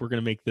authentic. We're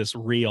going to make this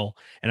real.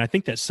 And I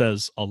think that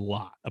says a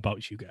lot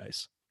about you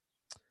guys.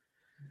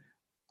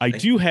 I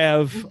do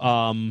have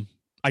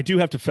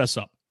to fess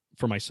up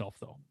for myself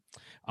though.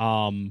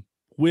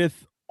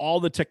 With all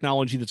the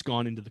technology that's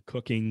gone into the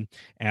cooking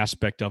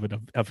aspect of it,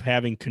 of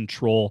having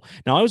control.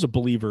 Now, I was a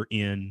believer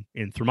in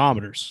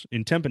thermometers,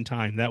 in temp and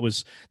time. That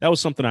was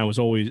something I was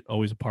always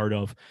a part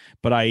of.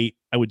 But I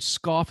would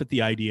scoff at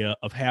the idea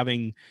of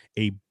having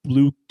a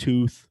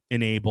Bluetooth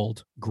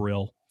enabled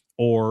grill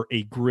or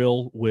a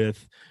grill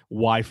with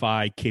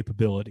Wi-Fi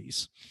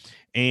capabilities.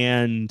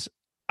 And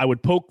I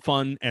would poke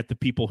fun at the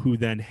people who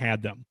then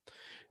had them.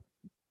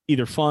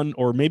 Either fun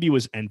or maybe it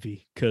was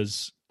envy,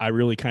 because I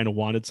really kind of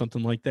wanted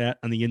something like that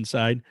on the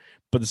inside.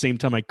 But at the same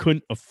time, I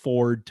couldn't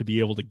afford to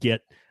be able to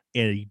get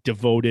a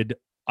devoted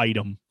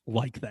item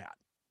like that.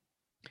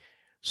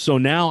 So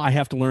now I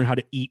have to learn how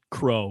to eat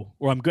crow,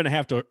 or I'm going to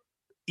have to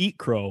eat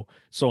crow.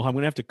 So I'm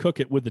going to have to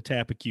cook it with the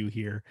Tappecue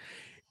here.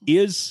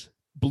 Is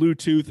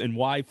Bluetooth and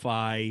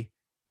Wi-Fi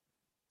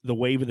the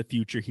wave of the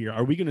future here?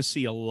 Are we going to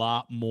see a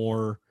lot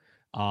more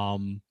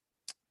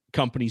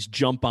companies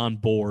jump on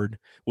board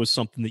with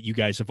something that you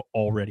guys have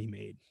already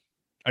made?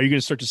 Are you going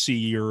to start to see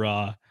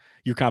your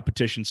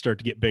competition start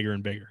to get bigger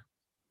and bigger?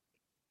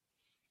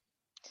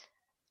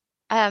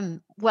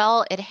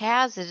 Well, it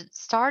has. It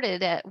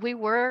started we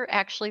were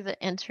actually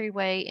the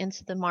entryway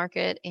into the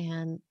market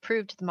and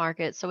proved the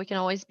market, so we can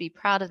always be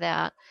proud of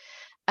that.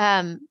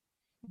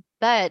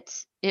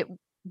 But it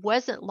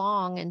wasn't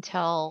long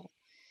until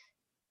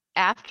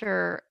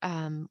after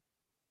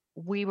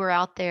we were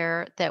out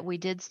there that we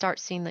did start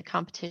seeing the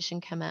competition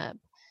come up.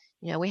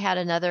 We had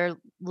another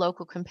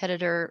local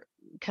competitor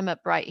come up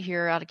right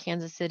here out of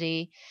Kansas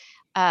City.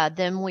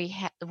 Then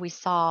we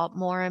saw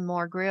more and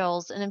more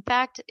grills. And in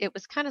fact, it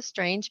was kind of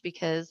strange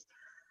because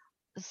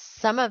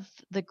some of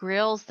the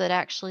grills that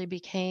actually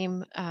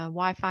became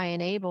Wi-Fi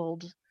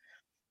enabled,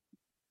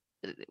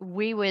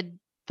 we would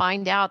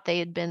find out they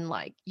had been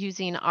like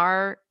using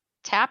our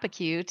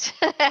Tappecue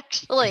to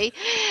actually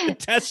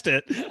test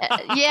it.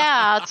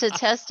 to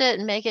test it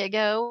and make it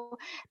go.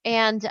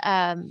 And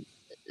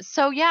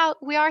so, yeah,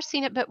 we are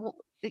seeing it. But,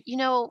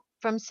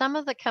 from some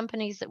of the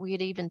companies that we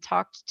had even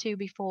talked to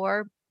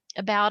before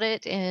about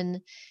it, and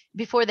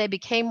before they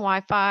became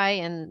Wi-Fi,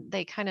 and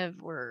they kind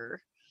of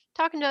were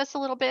talking to us a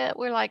little bit,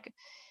 we're like,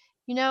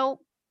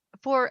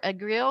 for a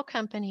grill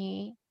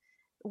company,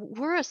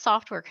 we're a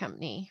software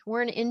company.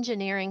 We're an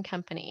engineering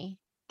company.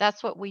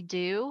 That's what we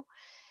do.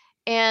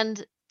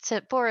 And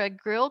for a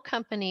grill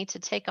company to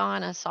take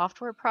on a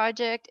software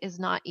project is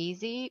not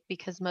easy,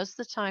 because most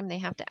of the time they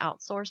have to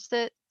outsource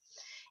it,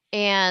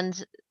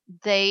 and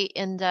they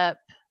end up,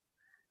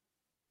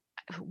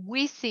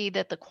 we see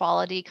that the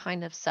quality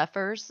kind of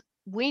suffers.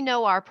 We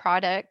know our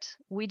product.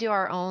 We do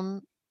our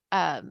own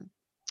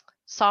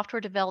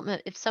software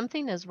development. If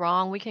something is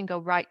wrong, we can go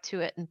right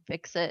to it and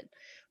fix it.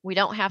 We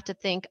don't have to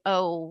think,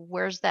 oh,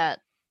 where's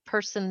that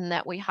person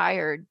that we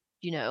hired,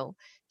 2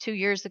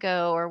 years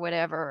ago or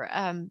whatever.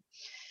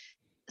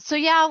 So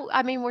yeah,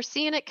 I mean, we're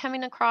seeing it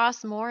coming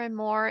across more and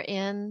more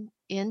in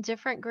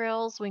different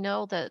grills. We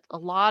know that a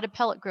lot of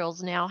pellet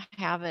grills now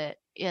have it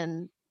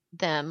in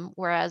them,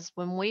 whereas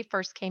when we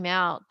first came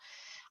out,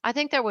 I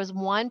think there was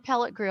one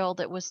pellet grill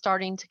that was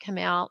starting to come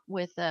out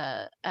with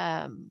a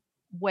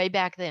way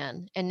back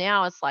then, and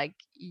now it's like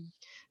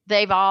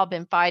they've all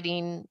been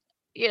fighting,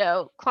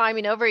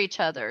 climbing over each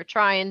other,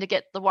 trying to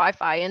get the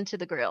Wi-Fi into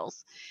the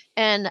grills.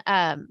 And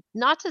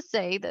not to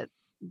say that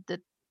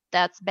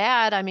that's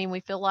bad. I mean,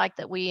 we feel like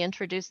that we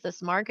introduced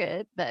this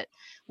market, but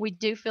we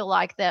do feel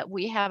like that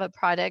we have a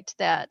product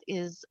that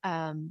is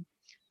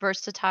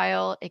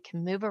versatile. It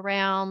can move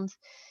around.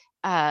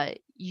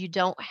 You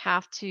don't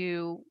have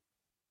to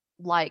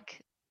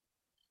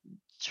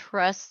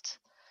trust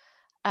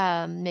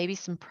maybe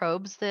some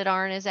probes that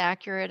aren't as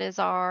accurate as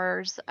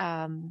ours.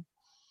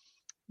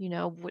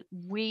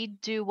 We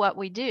do what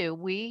we do.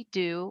 We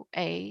do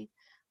a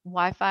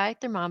Wi-Fi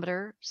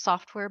thermometer,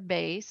 software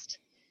based.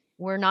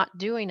 We're not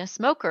doing a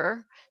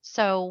smoker,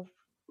 so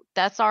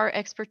that's our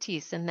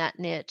expertise in that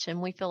niche, and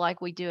we feel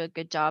like we do a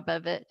good job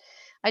of it.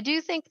 I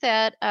do think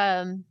that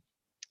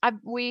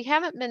we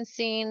haven't been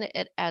seeing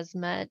it as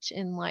much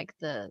in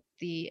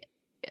the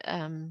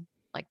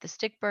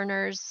stick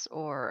burners,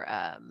 or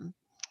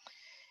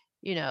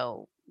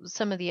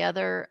some of the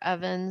other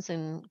ovens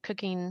and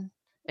cooking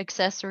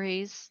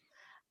accessories,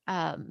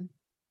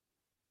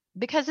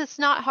 because it's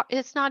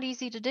not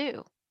easy to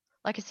do.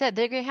 Like I said,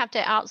 they're going to have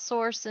to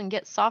outsource and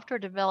get software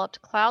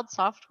developed, cloud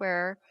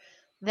software,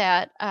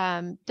 that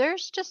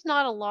there's just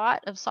not a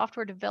lot of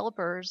software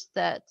developers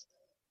that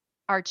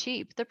are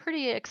cheap. They're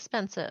pretty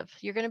expensive.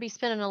 You're going to be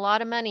spending a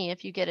lot of money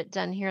if you get it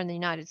done here in the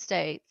United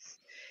States.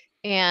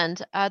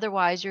 And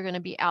otherwise, you're going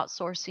to be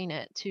outsourcing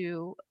it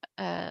to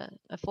a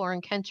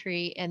foreign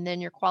country, and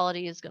then your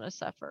quality is going to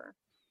suffer.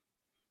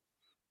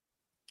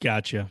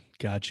 Gotcha.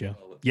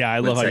 Yeah, I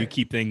love how you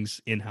keep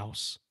things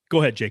in-house. Go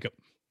ahead, Jacob.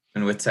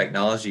 And with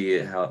technology,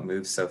 how it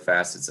moves so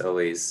fast, it's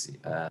always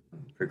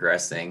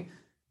progressing.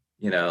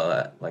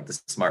 Like the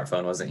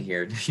smartphone wasn't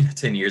here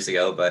 10 years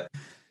ago, but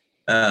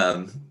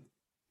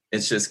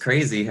it's just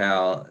crazy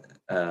how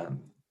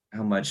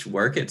much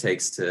work it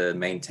takes to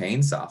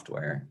maintain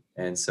software.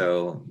 And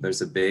so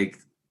there's a big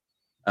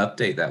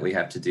update that we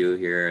have to do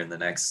here in the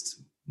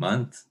next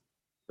month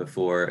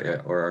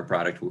before or our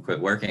product will quit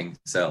working.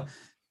 So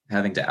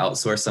having to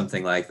outsource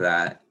something like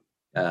that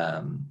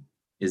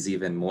is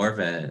even more of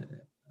a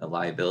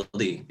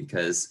liability,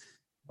 because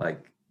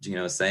like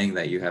Gino was saying,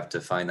 that you have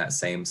to find that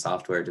same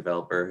software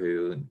developer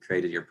who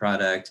created your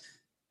product,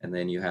 and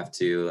then you have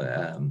to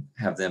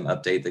have them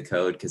update the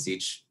code, because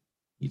each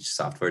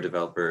software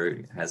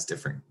developer has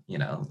different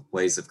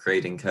ways of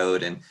creating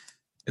code, and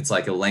it's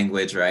like a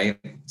language, right?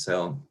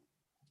 So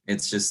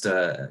it's just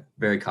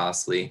very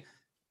costly.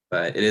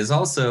 But it is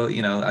also,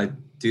 I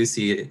do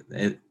see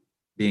it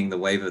being the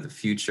wave of the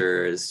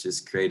future, is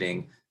just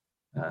creating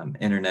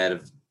Internet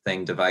of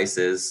Thing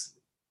devices.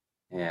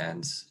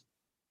 And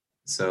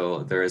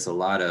so there is a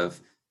lot of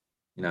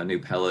new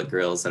pellet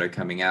grills that are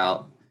coming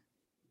out.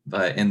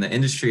 But in the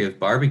industry of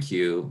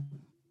barbecue,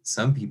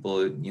 some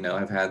people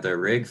have had their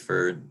rig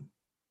for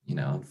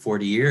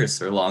 40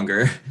 years or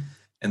longer,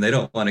 and they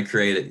don't want to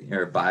create it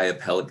or buy a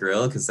pellet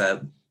grill, because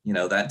that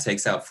that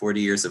takes out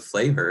 40 years of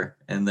flavor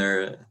in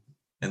their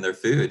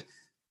food.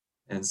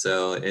 And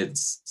so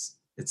it's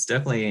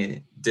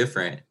definitely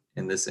different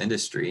in this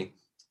industry,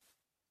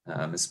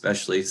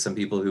 especially some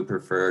people who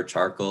prefer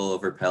charcoal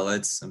over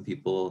pellets. Some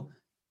people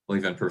will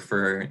even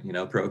prefer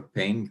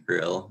propane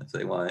grill if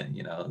they want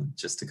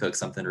just to cook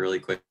something really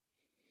quick,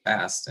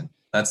 fast. And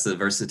that's the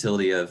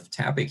versatility of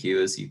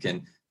Tappecue, is you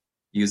can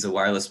use a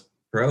wireless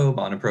probe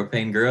on a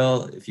propane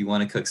grill if you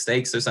want to cook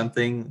steaks or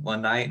something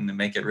one night and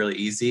make it really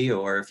easy,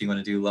 or if you want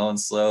to do low and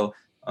slow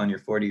on your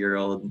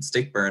 40-year-old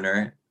stick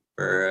burner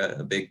for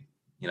a big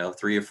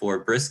 3 or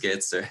 4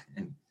 briskets,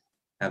 and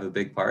have a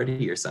big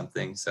party or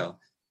something. So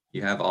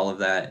you have all of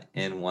that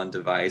in one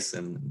device,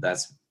 and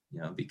that's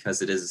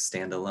because it is a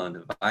standalone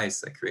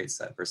device that creates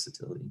that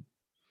versatility.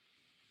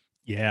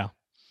 Yeah,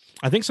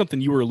 I think something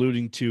you were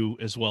alluding to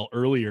as well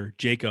earlier,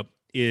 Jacob,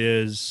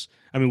 is,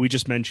 I mean, we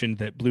just mentioned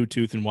that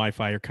Bluetooth and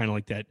Wi-Fi are kind of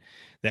like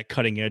that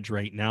cutting edge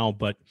right now,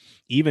 but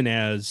even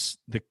as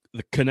the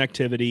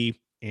connectivity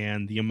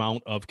and the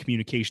amount of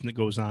communication that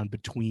goes on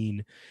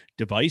between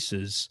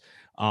devices,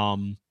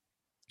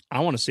 I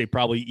want to say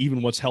probably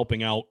even what's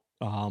helping out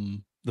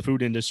the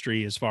food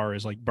industry as far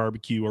as like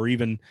barbecue or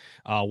even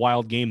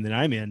wild game that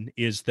I'm in,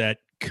 is that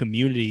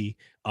community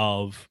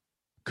of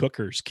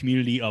cookers,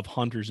 community of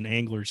hunters and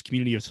anglers,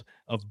 community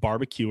of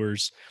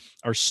barbecuers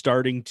are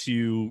starting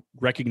to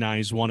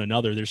recognize one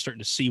another. They're starting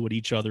to see what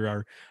each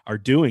other are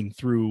doing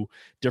through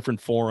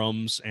different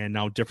forums and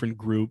now different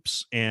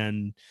groups.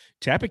 And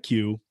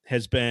Tappecue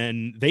has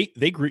been,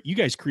 you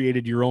guys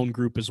created your own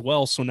group as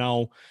well. So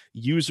now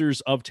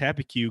users of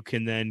Tappecue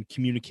can then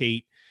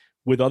communicate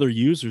with other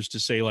users to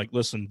say, like,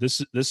 listen,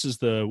 this is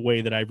the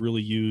way that I've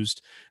really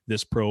used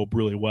this probe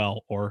really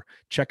well, or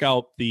check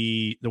out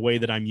the way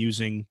that I'm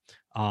using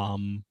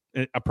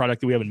a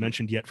product that we haven't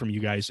mentioned yet from you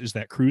guys, is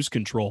that cruise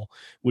control,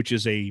 which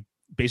is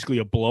basically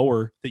a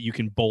blower that you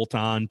can bolt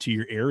on to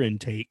your air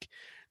intake.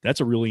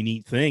 That's a really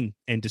neat thing.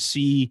 And to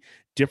see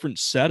different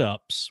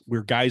setups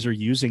where guys are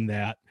using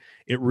that,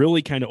 it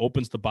really kind of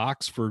opens the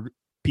box for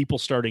people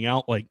starting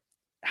out, like,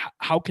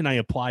 how can I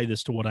apply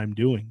this to what I'm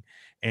doing?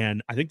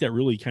 And I think that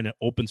really kind of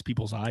opens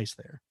people's eyes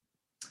there.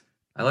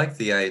 I like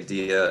the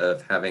idea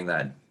of having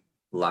that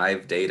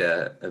live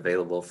data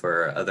available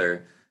for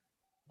other,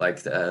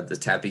 like the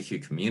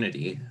Tappecue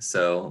community.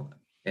 So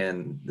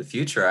in the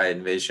future, I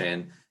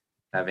envision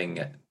having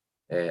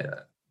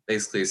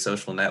basically a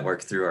social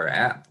network through our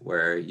app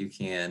where you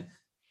can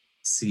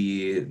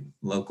see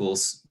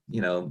locals,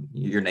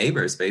 your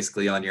neighbors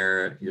basically on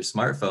your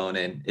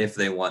smartphone. And if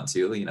they want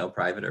to,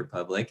 private or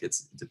public, it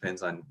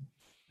depends on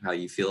how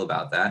you feel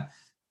about that.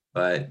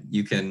 But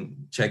you can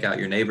check out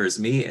your neighbor's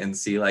meat and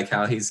see like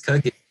how he's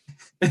cooking.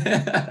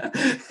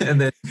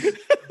 And then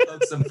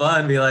poke some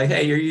fun, be like,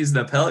 hey, you're using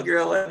a pellet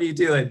grill, what are you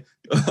doing?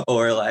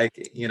 Or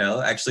like,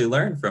 actually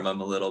learn from them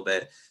a little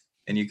bit.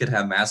 And you could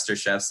have master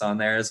chefs on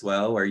there as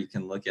well, where you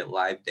can look at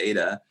live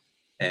data,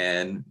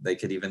 and they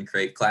could even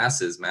create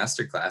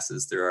master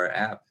classes through our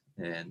app.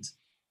 And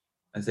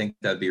I think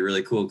that'd be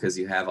really cool, because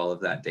you have all of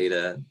that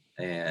data,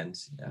 and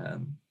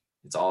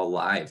it's all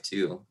live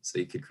too. So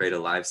you could create a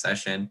live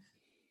session,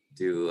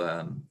 do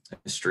a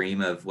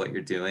stream of what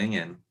you're doing,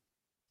 and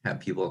have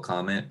people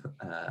comment,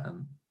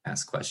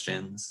 ask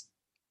questions.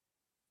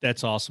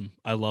 That's awesome.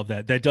 I love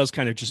that. That does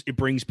kind of it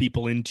brings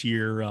people into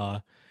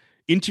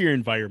into your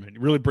environment.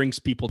 It really brings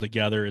people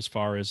together as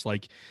far as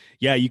like,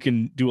 yeah, you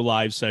can do a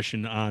live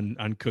session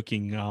on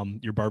cooking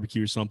your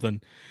barbecue or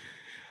something.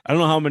 I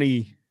don't know how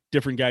many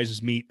different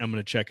guys' meat I'm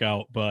going to check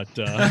out, but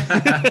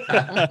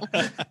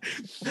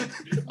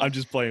I'm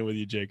just playing with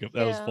you, Jacob.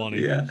 That was Yeah. funny.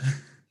 Yeah.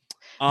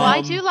 Well,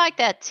 I do like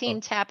that oh.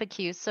 Team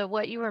Tapacue. So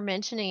what you were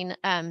mentioning,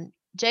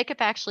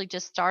 Jacob actually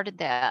just started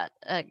that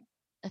a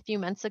few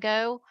months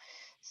ago.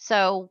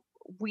 So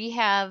we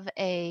have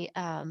a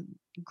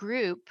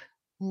group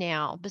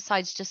now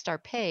besides just our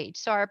page.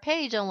 So our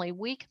page only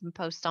we can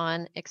post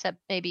on, except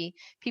maybe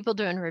people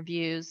doing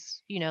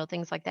reviews,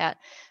 things like that.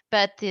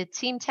 But the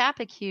Team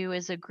Tapacue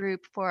is a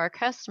group for our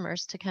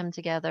customers to come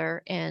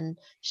together and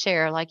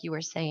share, like you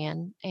were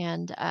saying.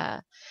 And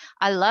I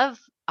love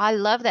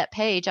that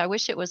page. I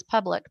wish it was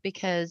public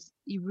because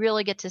you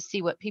really get to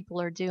see what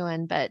people are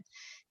doing, but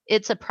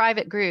it's a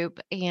private group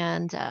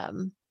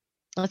and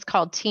it's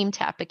called Team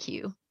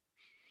Tapacue.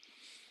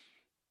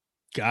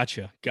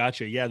 Gotcha.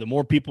 Yeah, the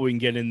more people we can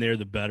get in there,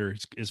 the better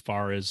as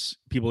far as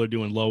people are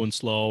doing low and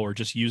slow or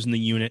just using the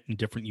unit in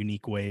different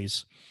unique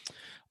ways.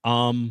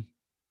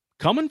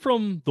 Coming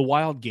from the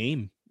wild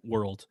game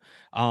world,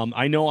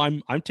 I know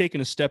I'm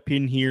taking a step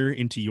in here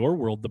into your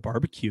world, the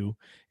barbecue,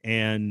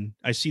 and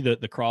I see the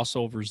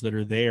crossovers that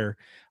are there.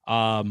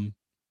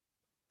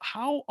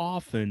 How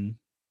often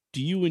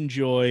do you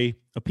enjoy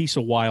a piece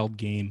of wild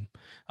game,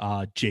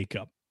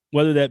 Jacob?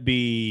 Whether that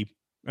be,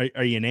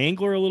 are you an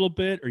angler a little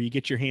bit, or you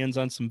get your hands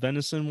on some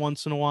venison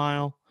once in a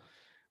while?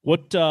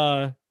 What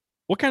kind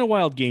of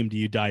wild game do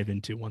you dive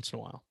into once in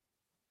a while?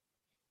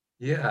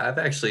 Yeah, I've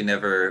actually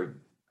never,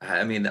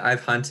 I mean,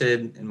 I've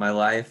hunted in my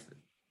life,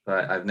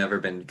 but I've never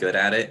been good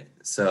at it.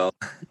 So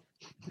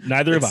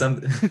neither have I.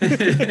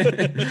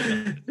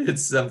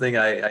 It's something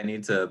I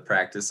need to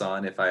practice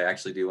on if I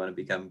actually do want to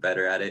become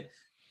better at it.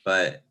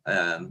 But,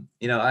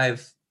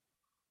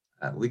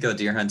 we go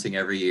deer hunting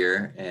every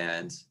year,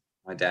 and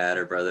my dad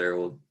or brother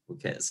will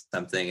get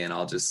something, and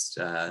I'll just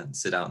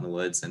sit out in the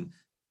woods and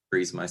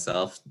freeze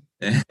myself.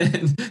 And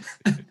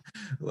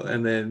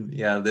then,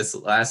 this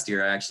last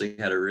year I actually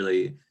had a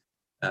really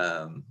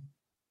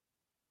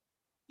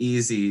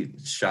easy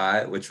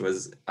shot, which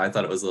was, I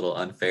thought it was a little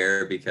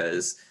unfair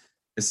because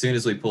as soon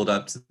as we pulled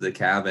up to the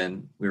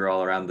cabin, we were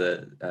all around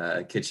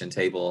the kitchen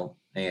table,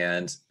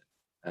 and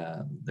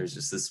there's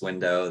just this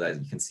window that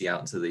you can see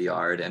out into the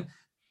yard, and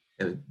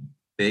a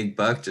big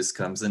buck just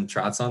comes and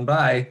trots on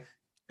by.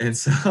 And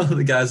so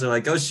the guys are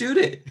like, go shoot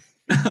it.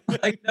 I'm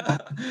like, no,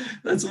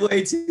 that's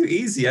way too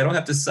easy. I don't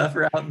have to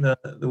suffer out in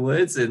the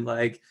woods and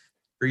like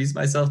freeze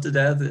myself to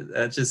death.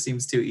 That just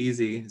seems too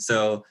easy.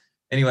 So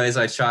anyways,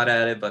 I shot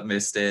at it, but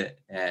missed it.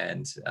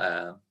 And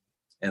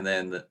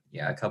then,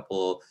 a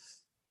couple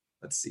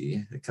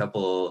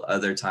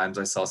other times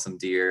I saw some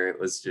deer. It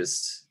was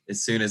just,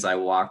 as soon as I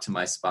walked to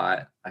my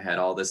spot, I had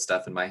all this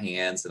stuff in my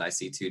hands and I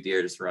see two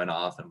deer just run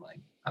off. And I'm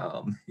like,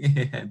 oh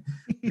man.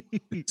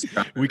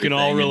 We can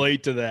all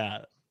relate to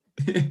that.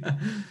 Yeah.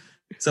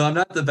 So I'm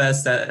not the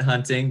best at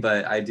hunting,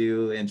 but I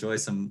do enjoy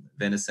some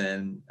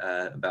venison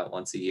about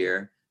once a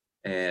year.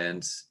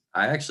 And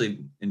I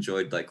actually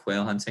enjoyed like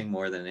quail hunting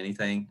more than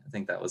anything. I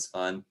think that was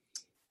fun.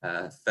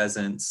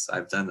 Pheasants,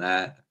 I've done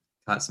that,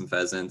 caught some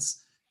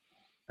pheasants.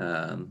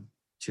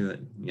 Chew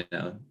it,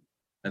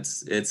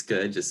 it's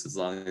good just as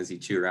long as you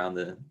chew around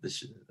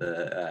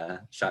the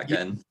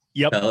shotgun.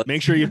 Yep. Pellet.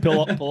 Make sure you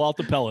pull out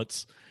the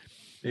pellets.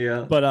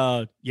 Yeah.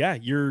 But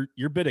your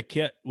bit of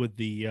kit with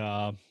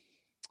the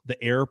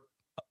air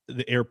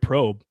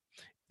probe,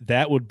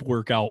 that would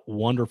work out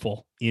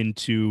wonderful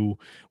into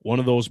one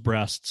of those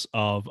breasts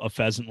of a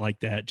pheasant like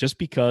that, just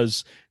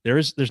because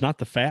there's not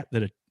the fat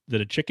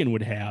that a chicken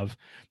would have.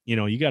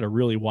 You got to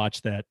really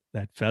watch that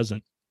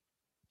pheasant.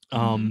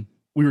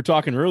 We were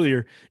talking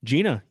earlier,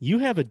 Gina, you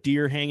have a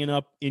deer hanging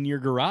up in your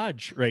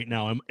garage right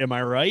now. Am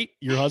I right?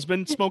 Your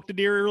husband smoked a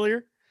deer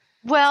earlier?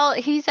 Well,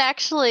 he's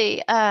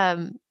actually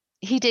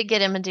he did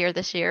get him a deer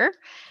this year,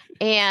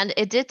 and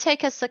it did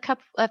take us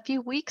a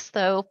few weeks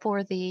though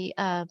for the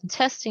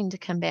testing to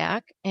come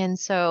back, and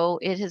so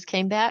it has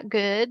came back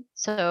good.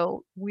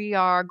 So we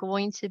are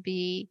going to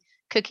be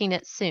cooking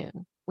it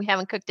soon. We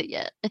haven't cooked it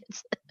yet.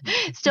 It's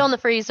still in the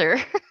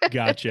freezer.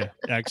 Gotcha.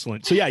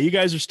 Excellent. So yeah, you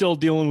guys are still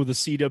dealing with the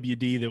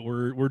CWD that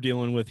we're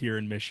dealing with here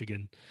in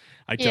Michigan.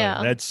 I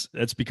tell you,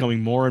 that's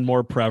becoming more and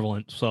more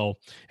prevalent. So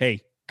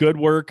hey, good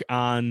work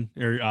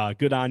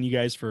good on you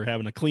guys for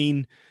having a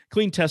clean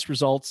test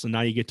results, and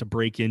now you get to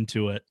break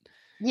into it.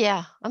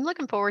 Yeah, I'm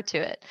looking forward to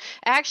it.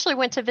 I actually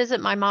went to visit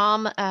my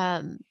mom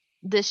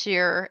this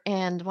year,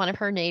 and one of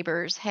her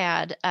neighbors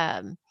had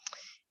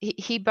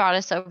he brought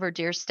us over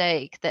deer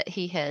steak that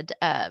he had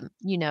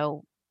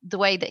the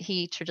way that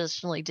he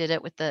traditionally did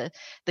it with the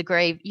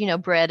gravy,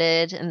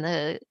 breaded and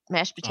the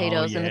mashed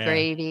potatoes and the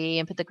gravy,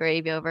 and put the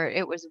gravy over.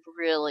 It was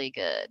really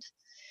good.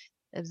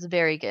 It was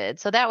very good.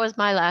 So that was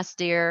my last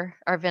deer,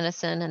 our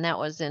venison, and that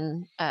was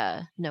in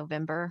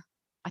November.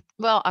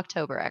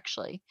 October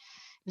actually.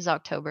 It was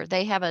October.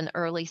 They have an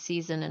early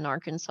season in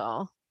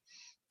Arkansas.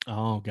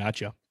 Oh,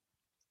 gotcha.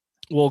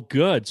 Well,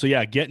 good. So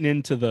yeah, getting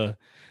into the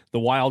the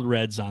wild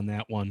reds on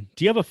that one.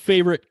 Do you have a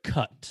favorite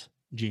cut,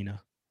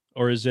 Gina?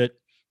 Or is it,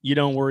 you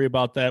don't worry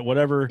about that,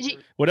 whatever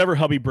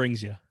hubby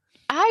brings you?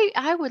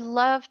 I would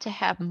love to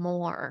have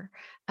more.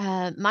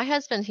 My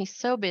husband, he's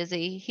so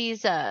busy. He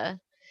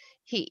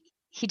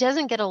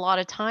doesn't get a lot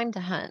of time to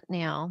hunt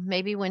now.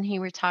 Maybe when he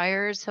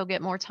retires, he'll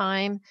get more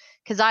time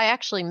because I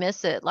actually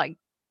miss it. Like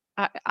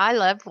I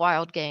love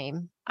wild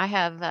game. I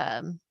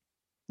have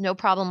no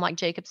problem, like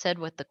Jacob said,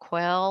 with the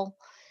quail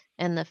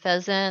and the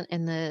pheasant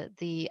and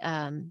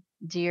the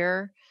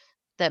deer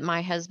that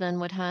my husband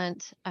would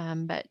hunt.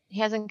 But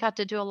he hasn't got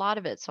to do a lot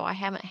of it, so I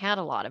haven't had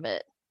a lot of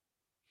it.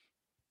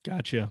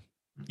 Gotcha.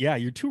 Yeah,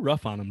 you're too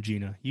rough on him,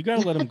 Gina. You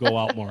got to let him go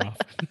out more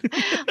often.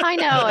 I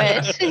know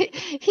it.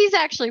 He's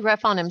actually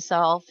rough on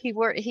himself. He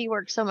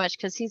works so much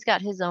because he's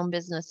got his own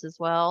business as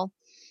well.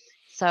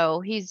 So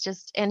he's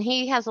just, and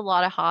he has a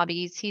lot of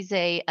hobbies. He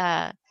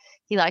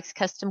likes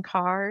custom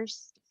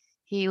cars.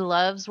 He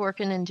loves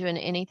working and doing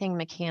anything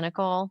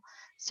mechanical.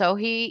 So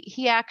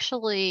he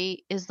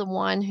actually is the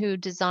one who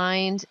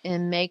designed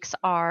and makes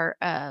our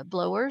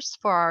blowers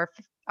for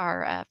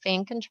our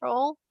fan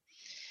control.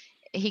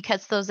 He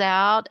cuts those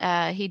out.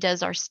 He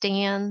does our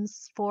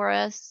stands for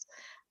us.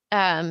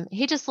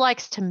 He just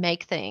likes to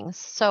make things.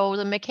 So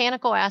the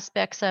mechanical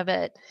aspects of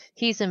it,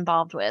 he's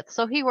involved with.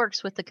 So he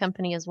works with the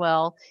company as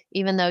well,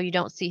 even though you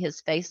don't see his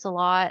face a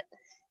lot.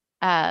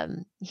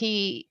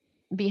 He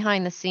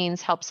behind the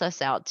scenes helps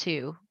us out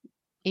too,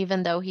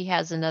 even though he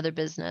has another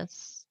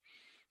business.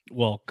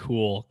 Well,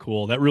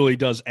 cool. That really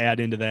does add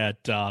into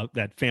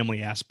that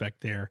family aspect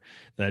there,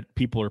 that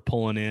people are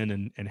pulling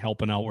in and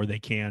helping out where they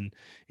can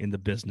in the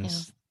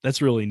business. Yeah.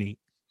 That's really neat.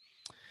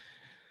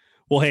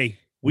 Well, hey,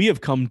 we have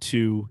come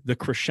to the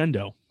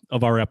crescendo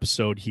of our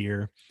episode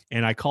here,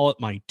 and I call it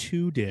my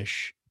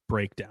 2-dish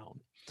breakdown.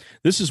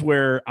 This is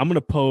where I'm going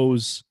to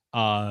pose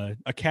a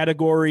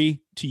category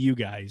to you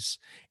guys,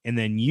 and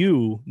then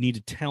you need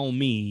to tell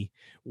me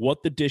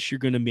what the dish you're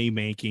going to be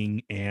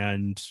making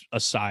and a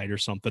side or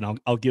something.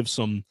 I'll give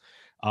some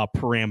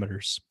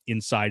parameters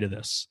inside of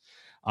this.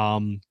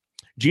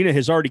 Gina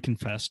has already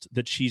confessed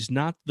that she's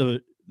not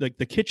the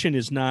kitchen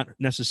is not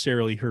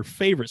necessarily her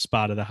favorite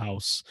spot of the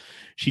house.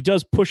 She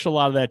does push a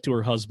lot of that to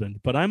her husband,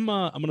 but I'm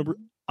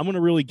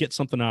gonna really get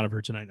something out of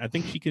her tonight. I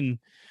think she can.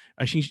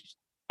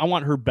 I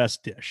want her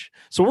best dish,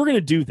 so we're gonna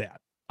do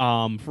that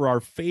for our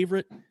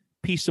favorite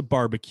piece of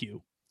barbecue.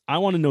 I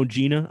want to know,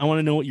 Gina. I want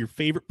to know what your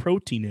favorite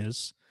protein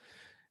is,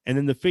 and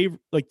then the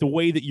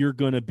way that you're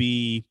gonna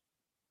be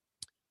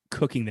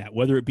cooking that,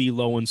 whether it be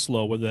low and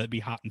slow, whether that be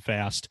hot and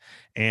fast,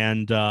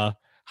 and how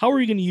are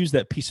you going to use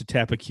that piece of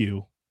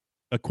Tappecue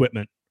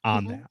equipment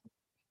on that?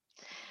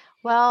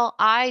 Well,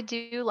 I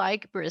do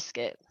like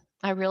brisket.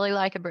 I really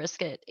like a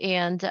brisket,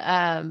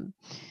 and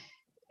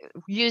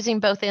using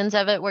both ends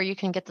of it, where you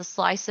can get the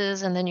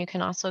slices and then you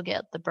can also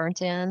get the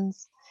burnt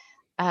ends.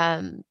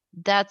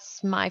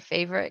 That's my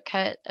favorite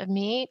cut of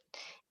meat,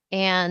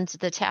 and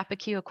the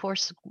Tappecue, of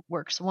course,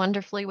 works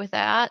wonderfully with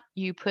that.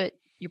 You put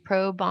your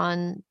probe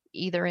on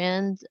either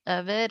end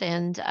of it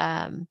and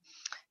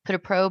put a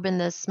probe in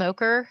the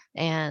smoker,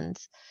 and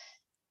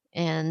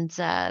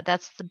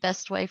that's the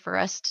best way for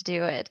us to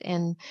do it.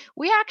 And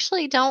we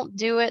actually don't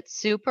do it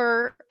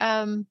super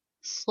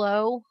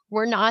slow.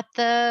 We're not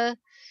the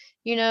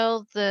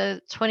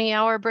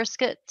 20-hour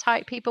brisket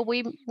type people.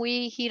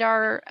 We heat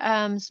our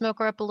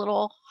smoker up a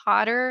little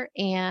hotter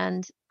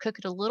and cook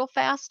it a little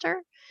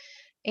faster,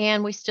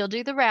 and we still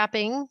do the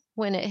wrapping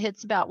when it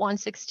hits about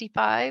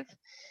 165.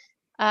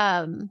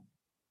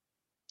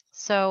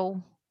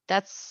 So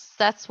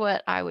that's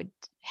what I would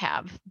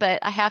have. But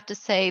I have to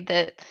say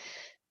that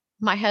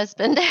my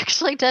husband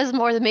actually does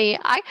more than me.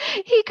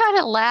 He kind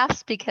of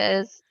laughs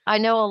because I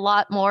know a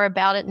lot more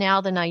about it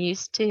now than I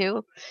used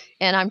to,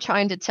 and I'm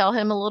trying to tell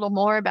him a little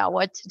more about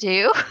what to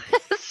do.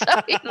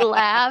 So he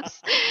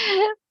laughs,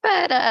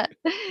 but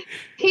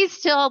he's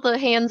still the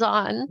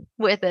hands-on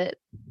with it.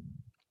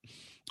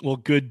 Well,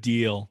 good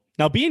deal.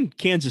 Now, being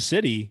Kansas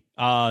City,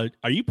 are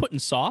you putting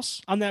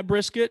sauce on that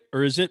brisket,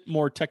 or is it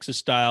more Texas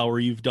style where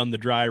you've done the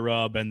dry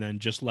rub and then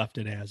just left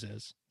it as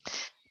is?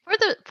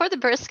 For the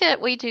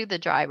brisket, we do the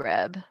dry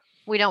rub.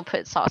 We don't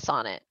put sauce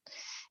on it.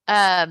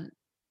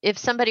 If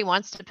somebody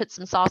wants to put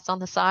some sauce on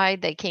the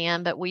side, they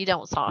can, but we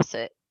don't sauce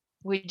it.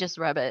 We just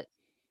rub it.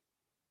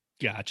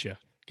 Gotcha.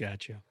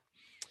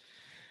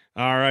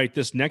 All right,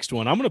 this next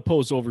one I'm going to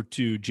pose over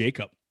to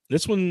Jacob.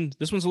 This one's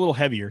a little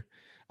heavier.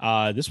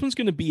 This one's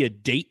going to be a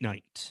date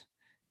night,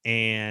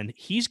 and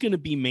he's going to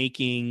be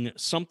making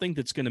something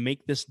that's going to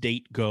make this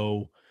date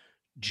go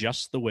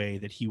just the way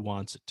that he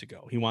wants it to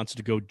go. He wants it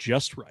to go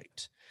just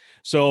right.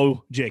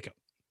 So, Jacob,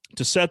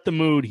 to set the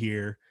mood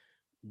here,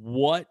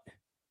 what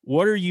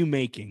are you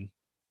making?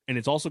 And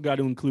it's also got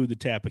to include the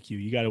Tappecue.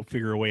 You got to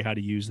figure a way how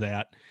to use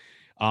that.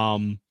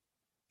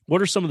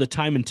 What are some of the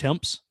time and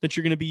temps that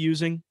you're going to be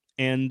using?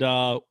 And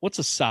what's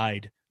a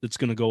side that's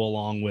going to go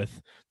along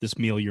with this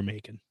meal you're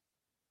making?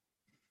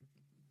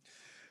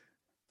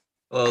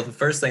 Well, the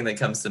first thing that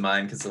comes to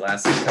mind, because the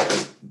last couple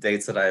of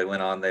dates that I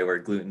went on, they were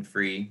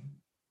gluten-free.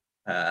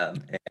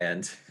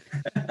 And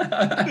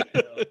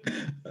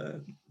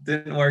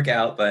didn't work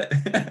out, but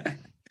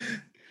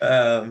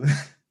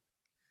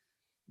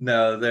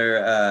no,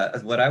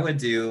 what I would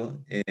do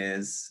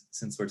is,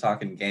 since we're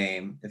talking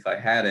game, if I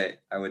had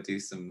it, I would do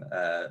some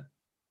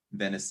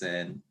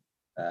venison,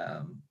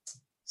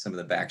 some of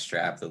the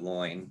backstrap, the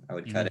loin. I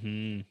would cut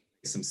it,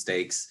 some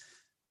steaks.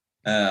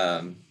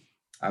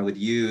 I would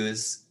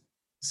use,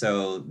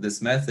 so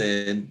this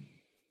method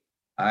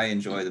I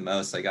enjoy the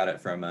most. I got it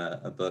from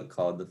a book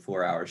called The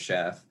 4-Hour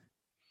Chef,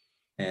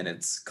 and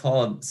it's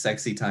called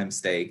Sexy Time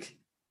Steak.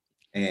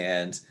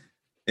 And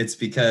it's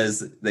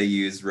because they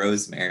use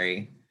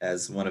rosemary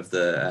as one of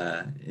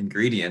the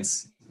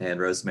ingredients, and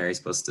rosemary is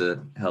supposed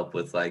to help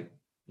with, like,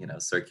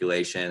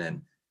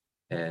 circulation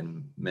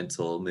and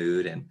mental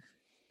mood and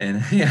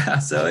yeah.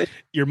 So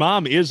your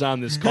mom is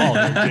on this call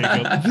here,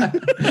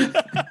 Jacob.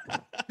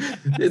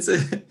 it's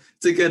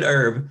a good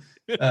herb.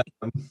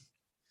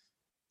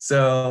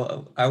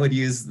 So I would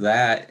use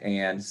that,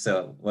 and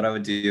so what I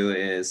would do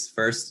is,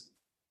 first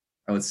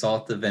I would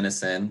salt the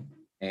venison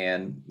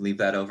and leave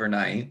that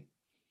overnight.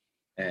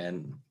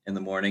 And in the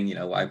morning,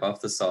 wipe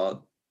off the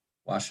salt,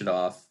 wash it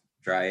off,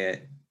 dry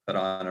it, put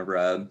on a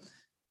rub.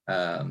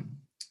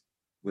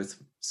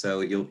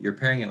 So you're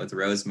pairing it with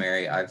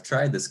rosemary. I've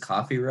tried this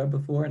coffee rub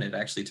before, and it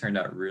actually turned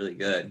out really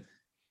good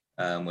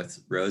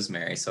with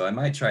rosemary. So I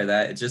might try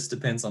that. It just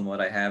depends on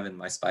what I have in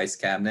my spice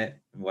cabinet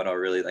and what I'll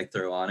really like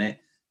throw on it.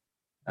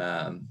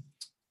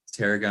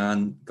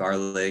 Tarragon,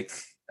 garlic,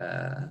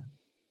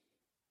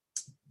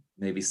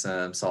 maybe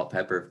some salt,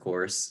 pepper, of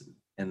course.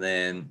 And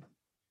then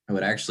I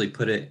would actually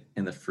put it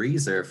in the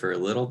freezer for a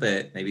little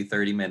bit, maybe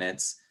 30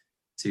 minutes,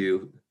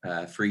 to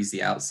freeze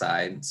the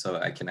outside, so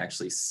I can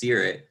actually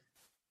sear it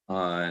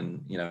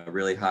on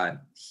really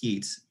hot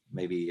heat,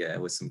 maybe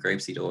with some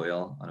grapeseed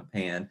oil on a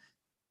pan.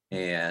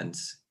 And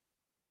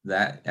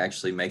that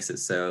actually makes it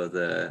so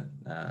the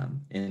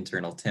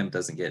internal temp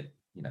doesn't get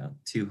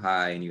too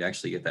high, and you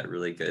actually get that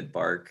really good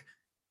bark.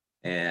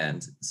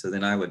 And so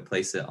then I would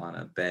place it on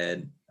a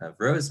bed of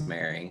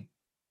rosemary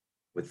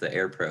with the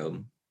air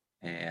probe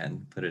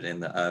and put it in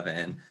the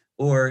oven.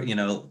 Or,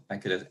 I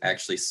could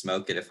actually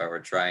smoke it if I were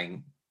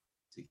trying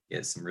to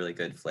get some really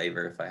good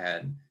flavor, if I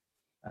had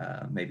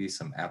maybe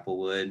some apple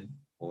wood,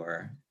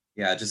 or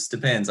it just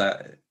depends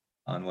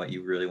on what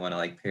you really want to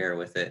like pair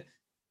with it.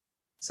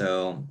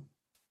 So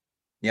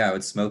I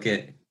would smoke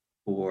it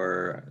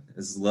for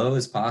as low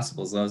as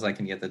possible, as low as I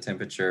can get the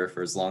temperature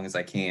for as long as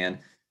I can.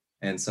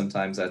 And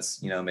sometimes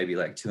that's, maybe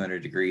like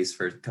 200 degrees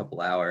for a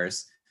couple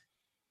hours.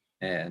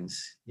 And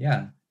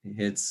it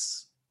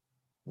hits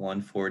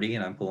 140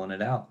 and I'm pulling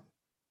it out.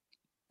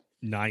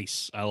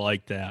 Nice. I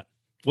like that.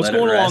 What's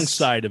going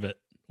alongside of it?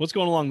 What's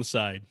going along the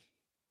side?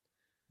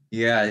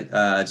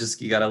 Yeah,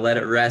 just you got to let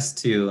it rest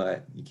too.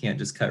 You can't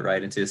just cut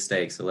right into a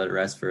steak. So let it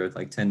rest for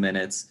like 10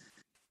 minutes.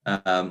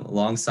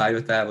 Alongside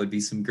with that would be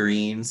some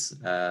greens,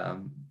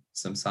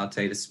 some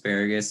sauteed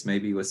asparagus,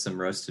 maybe with some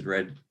roasted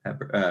red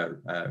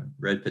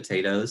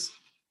potatoes.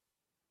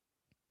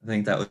 I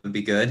think that would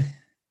be good.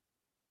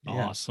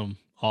 Yeah.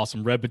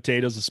 Awesome. Red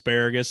potatoes,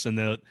 asparagus,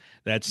 and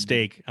that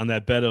steak on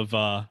that bed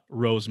of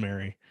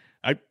rosemary.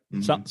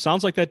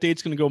 Sounds like that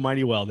date's going to go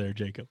mighty well there,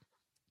 Jacob.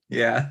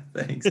 Yeah,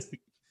 thanks.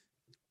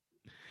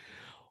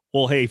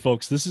 Well, hey,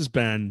 folks, this has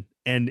been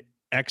an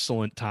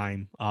excellent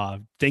time.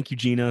 Thank you,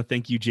 Gina.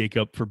 Thank you,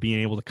 Jacob, for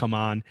being able to come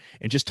on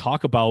and just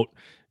talk about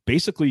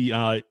basically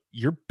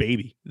your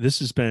baby. This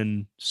has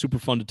been super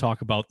fun to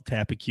talk about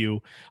Tappecue.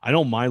 I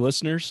know my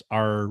listeners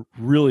are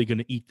really going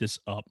to eat this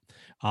up,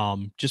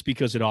 just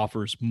because it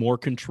offers more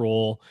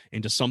control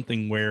into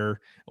something where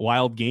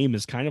wild game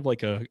is kind of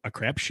like a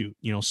crapshoot.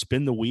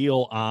 Spin the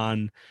wheel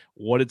on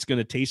what it's going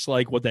to taste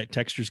like, what that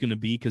texture is going to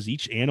be, because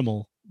each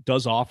animal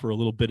does offer a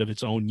little bit of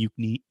its own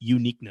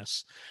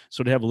uniqueness.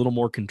 So to have a little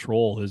more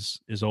control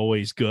is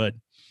always good.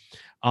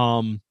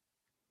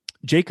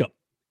 Jacob,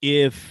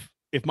 if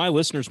my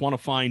listeners want to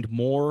find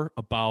more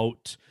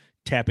about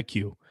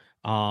Tappecue,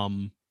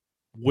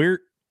 where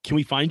can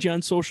we find you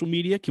on social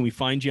media? Can we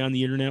find you on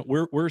the internet?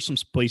 Where are some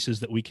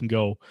places that we can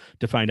go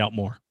to find out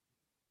more?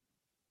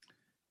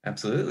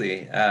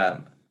 Absolutely.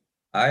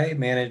 I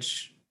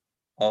manage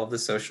all of the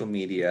social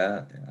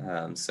media.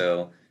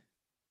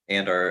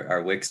 And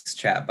our Wix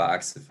chat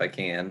box, if I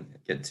can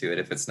get to it.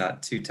 If it's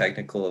not too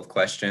technical of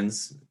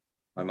questions,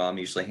 my mom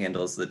usually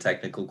handles the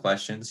technical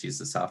questions. She's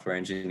a software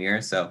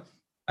engineer. So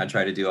I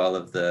try to do all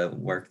of the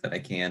work that I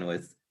can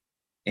with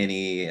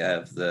any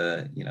of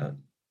the,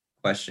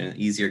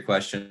 easier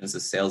questions, the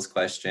sales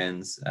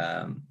questions.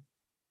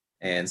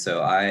 And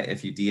so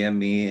if you DM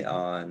me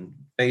on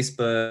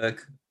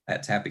Facebook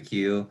at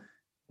Tappecue,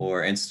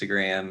 or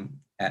Instagram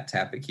at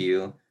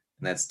Tappecue, and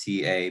that's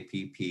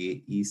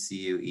TAPPECUE,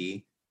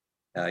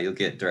 you'll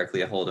get directly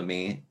a hold of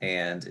me.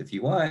 And if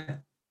you want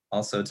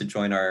also to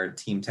join our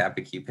Team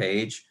Tappecue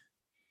page,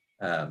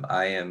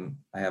 I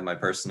have my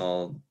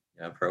personal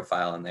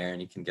profile in there,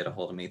 and you can get a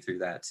hold of me through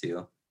that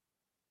too.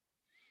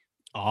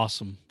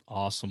 Awesome.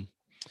 Also,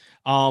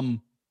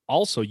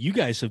 you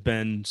guys have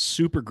been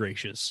super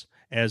gracious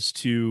as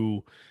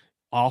to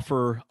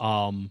offer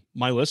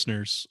my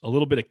listeners a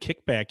little bit of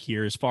kickback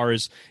here as far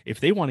as if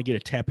they want to get a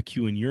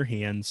Tappecue in your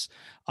hands.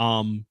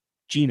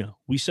 Gina,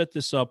 we set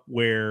this up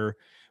where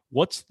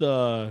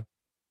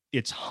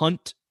it's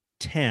Hunt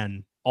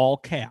 10, all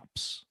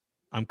caps.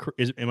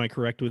 Am I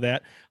correct with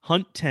that?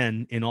 Hunt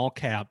 10 in all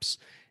caps,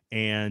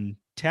 and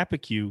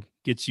Tappecue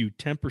gets you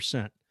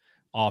 10%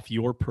 off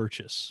your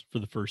purchase for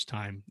the first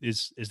time.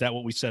 Is that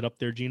what we set up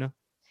there, Gina?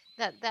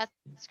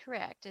 That's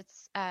correct.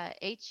 It's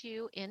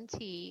HUNT,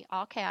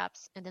 all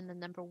caps, and then the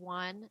number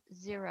 10.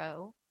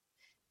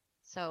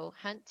 So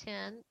Hunt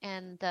 10,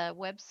 and the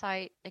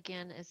website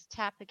again is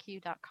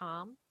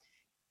tappecue.com,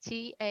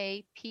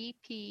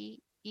 TAPPECUE,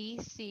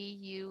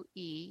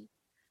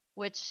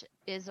 which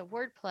is a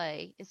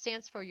wordplay. It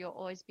stands for you'll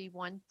always be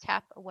one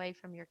tap away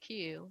from your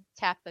cue,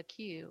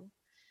 Tappecue.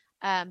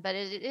 But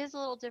it is a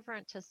little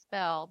different to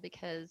spell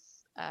because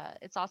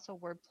it's also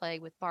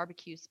wordplay with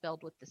barbecue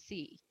spelled with the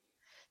C.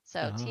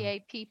 So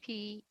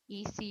TAPPECUE.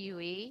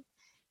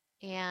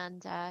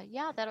 And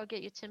yeah, that'll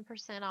get you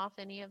 10% off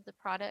any of the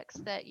products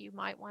that you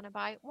might want to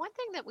buy. One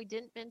thing that we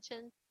didn't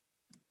mention,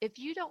 if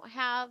you don't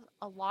have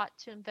a lot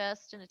to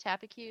invest in a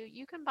Tappecue,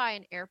 you can buy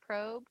an air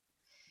probe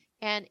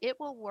and it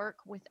will work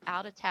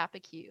without a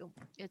Tappecue.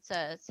 It's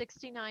a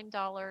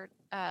 $69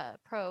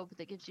 probe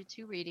that gives you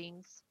 2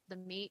 readings, the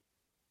meat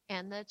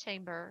and the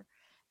chamber,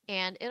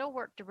 and it'll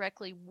work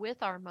directly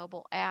with our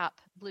mobile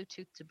app,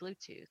 Bluetooth to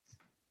Bluetooth.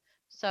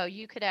 So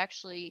you could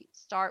actually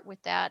start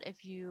with that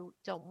if you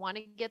don't want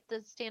to get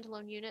the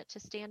standalone unit to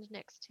stand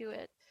next to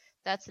it.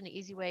 That's an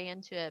easy way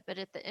into it. But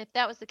if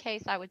that was the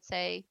case, I would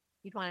say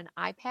you'd want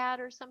an iPad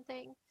or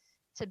something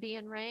to be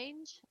in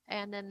range,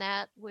 and then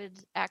that would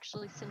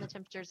actually send the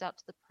temperatures out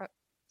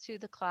to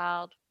the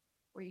cloud,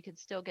 where you could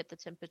still get the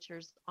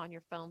temperatures on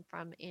your phone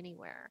from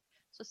anywhere.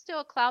 So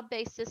still a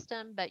cloud-based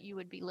system, but you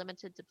would be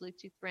limited to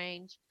Bluetooth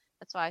range.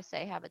 That's why I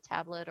say have a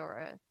tablet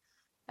or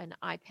an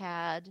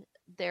iPad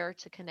there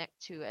to connect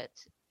to it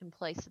in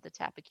place of the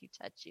Tappecue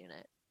Touch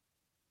unit.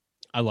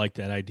 I like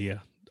that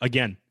idea.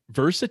 Again,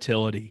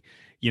 versatility,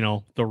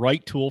 the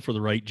right tool for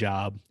the right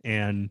job.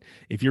 And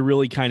if you're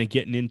really kind of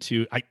getting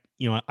into,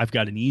 I've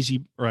got an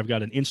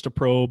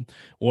InstaProbe.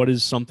 What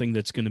is something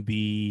that's going to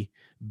be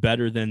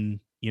better than,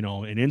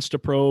 an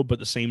InstaProbe, but at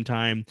the same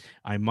time,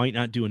 I might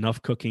not do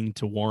enough cooking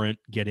to warrant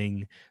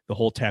getting the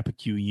whole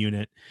Tappecue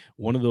unit.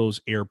 One of those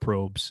air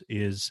probes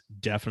is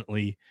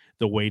definitely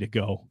the way to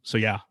go. So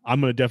yeah,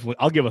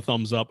 I'll give a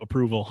thumbs up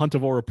approval,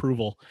 Huntivore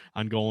approval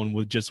on going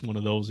with just one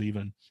of those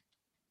even.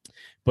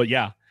 But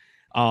yeah,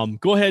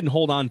 go ahead and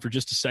hold on for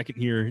just a second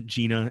here,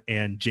 Gina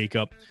and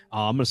Jacob.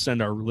 I'm going to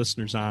send our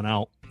listeners on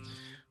out.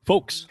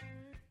 Folks,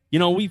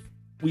 we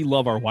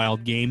love our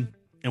wild game,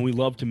 and we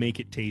love to make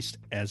it taste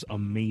as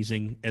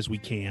amazing as we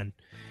can.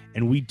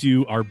 And we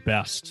do our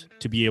best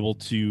to be able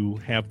to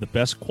have the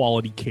best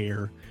quality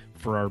care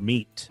for our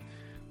meat.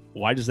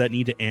 Why does that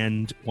need to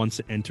end once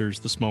it enters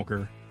the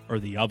smoker or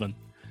the oven?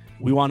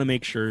 We want to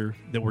make sure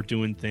that we're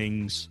doing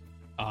things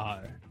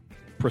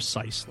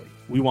precisely.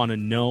 We want to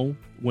know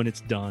when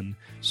it's done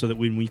so that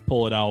when we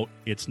pull it out,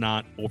 it's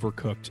not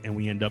overcooked and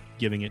we end up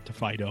giving it to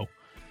Fido,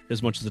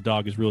 as much as the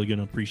dog is really going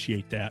to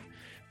appreciate that.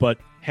 But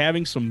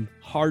having some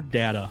hard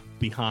data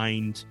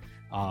behind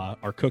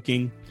our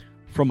cooking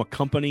from a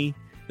company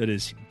that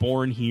is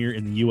born here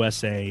in the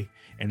USA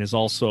and is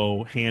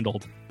also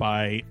handled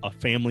by a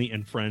family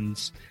and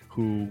friends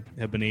who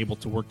have been able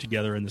to work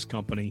together in this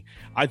company,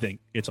 I think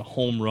it's a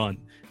home run,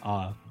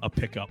 a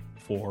pickup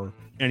for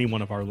any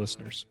one of our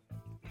listeners.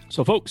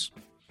 So, folks,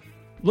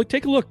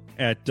 take a look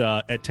at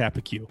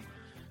Tappecue.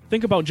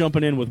 Think about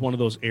jumping in with one of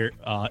those air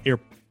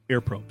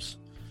probes.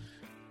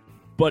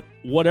 But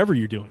whatever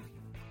you're doing,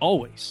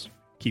 always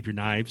keep your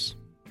knives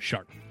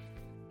sharp.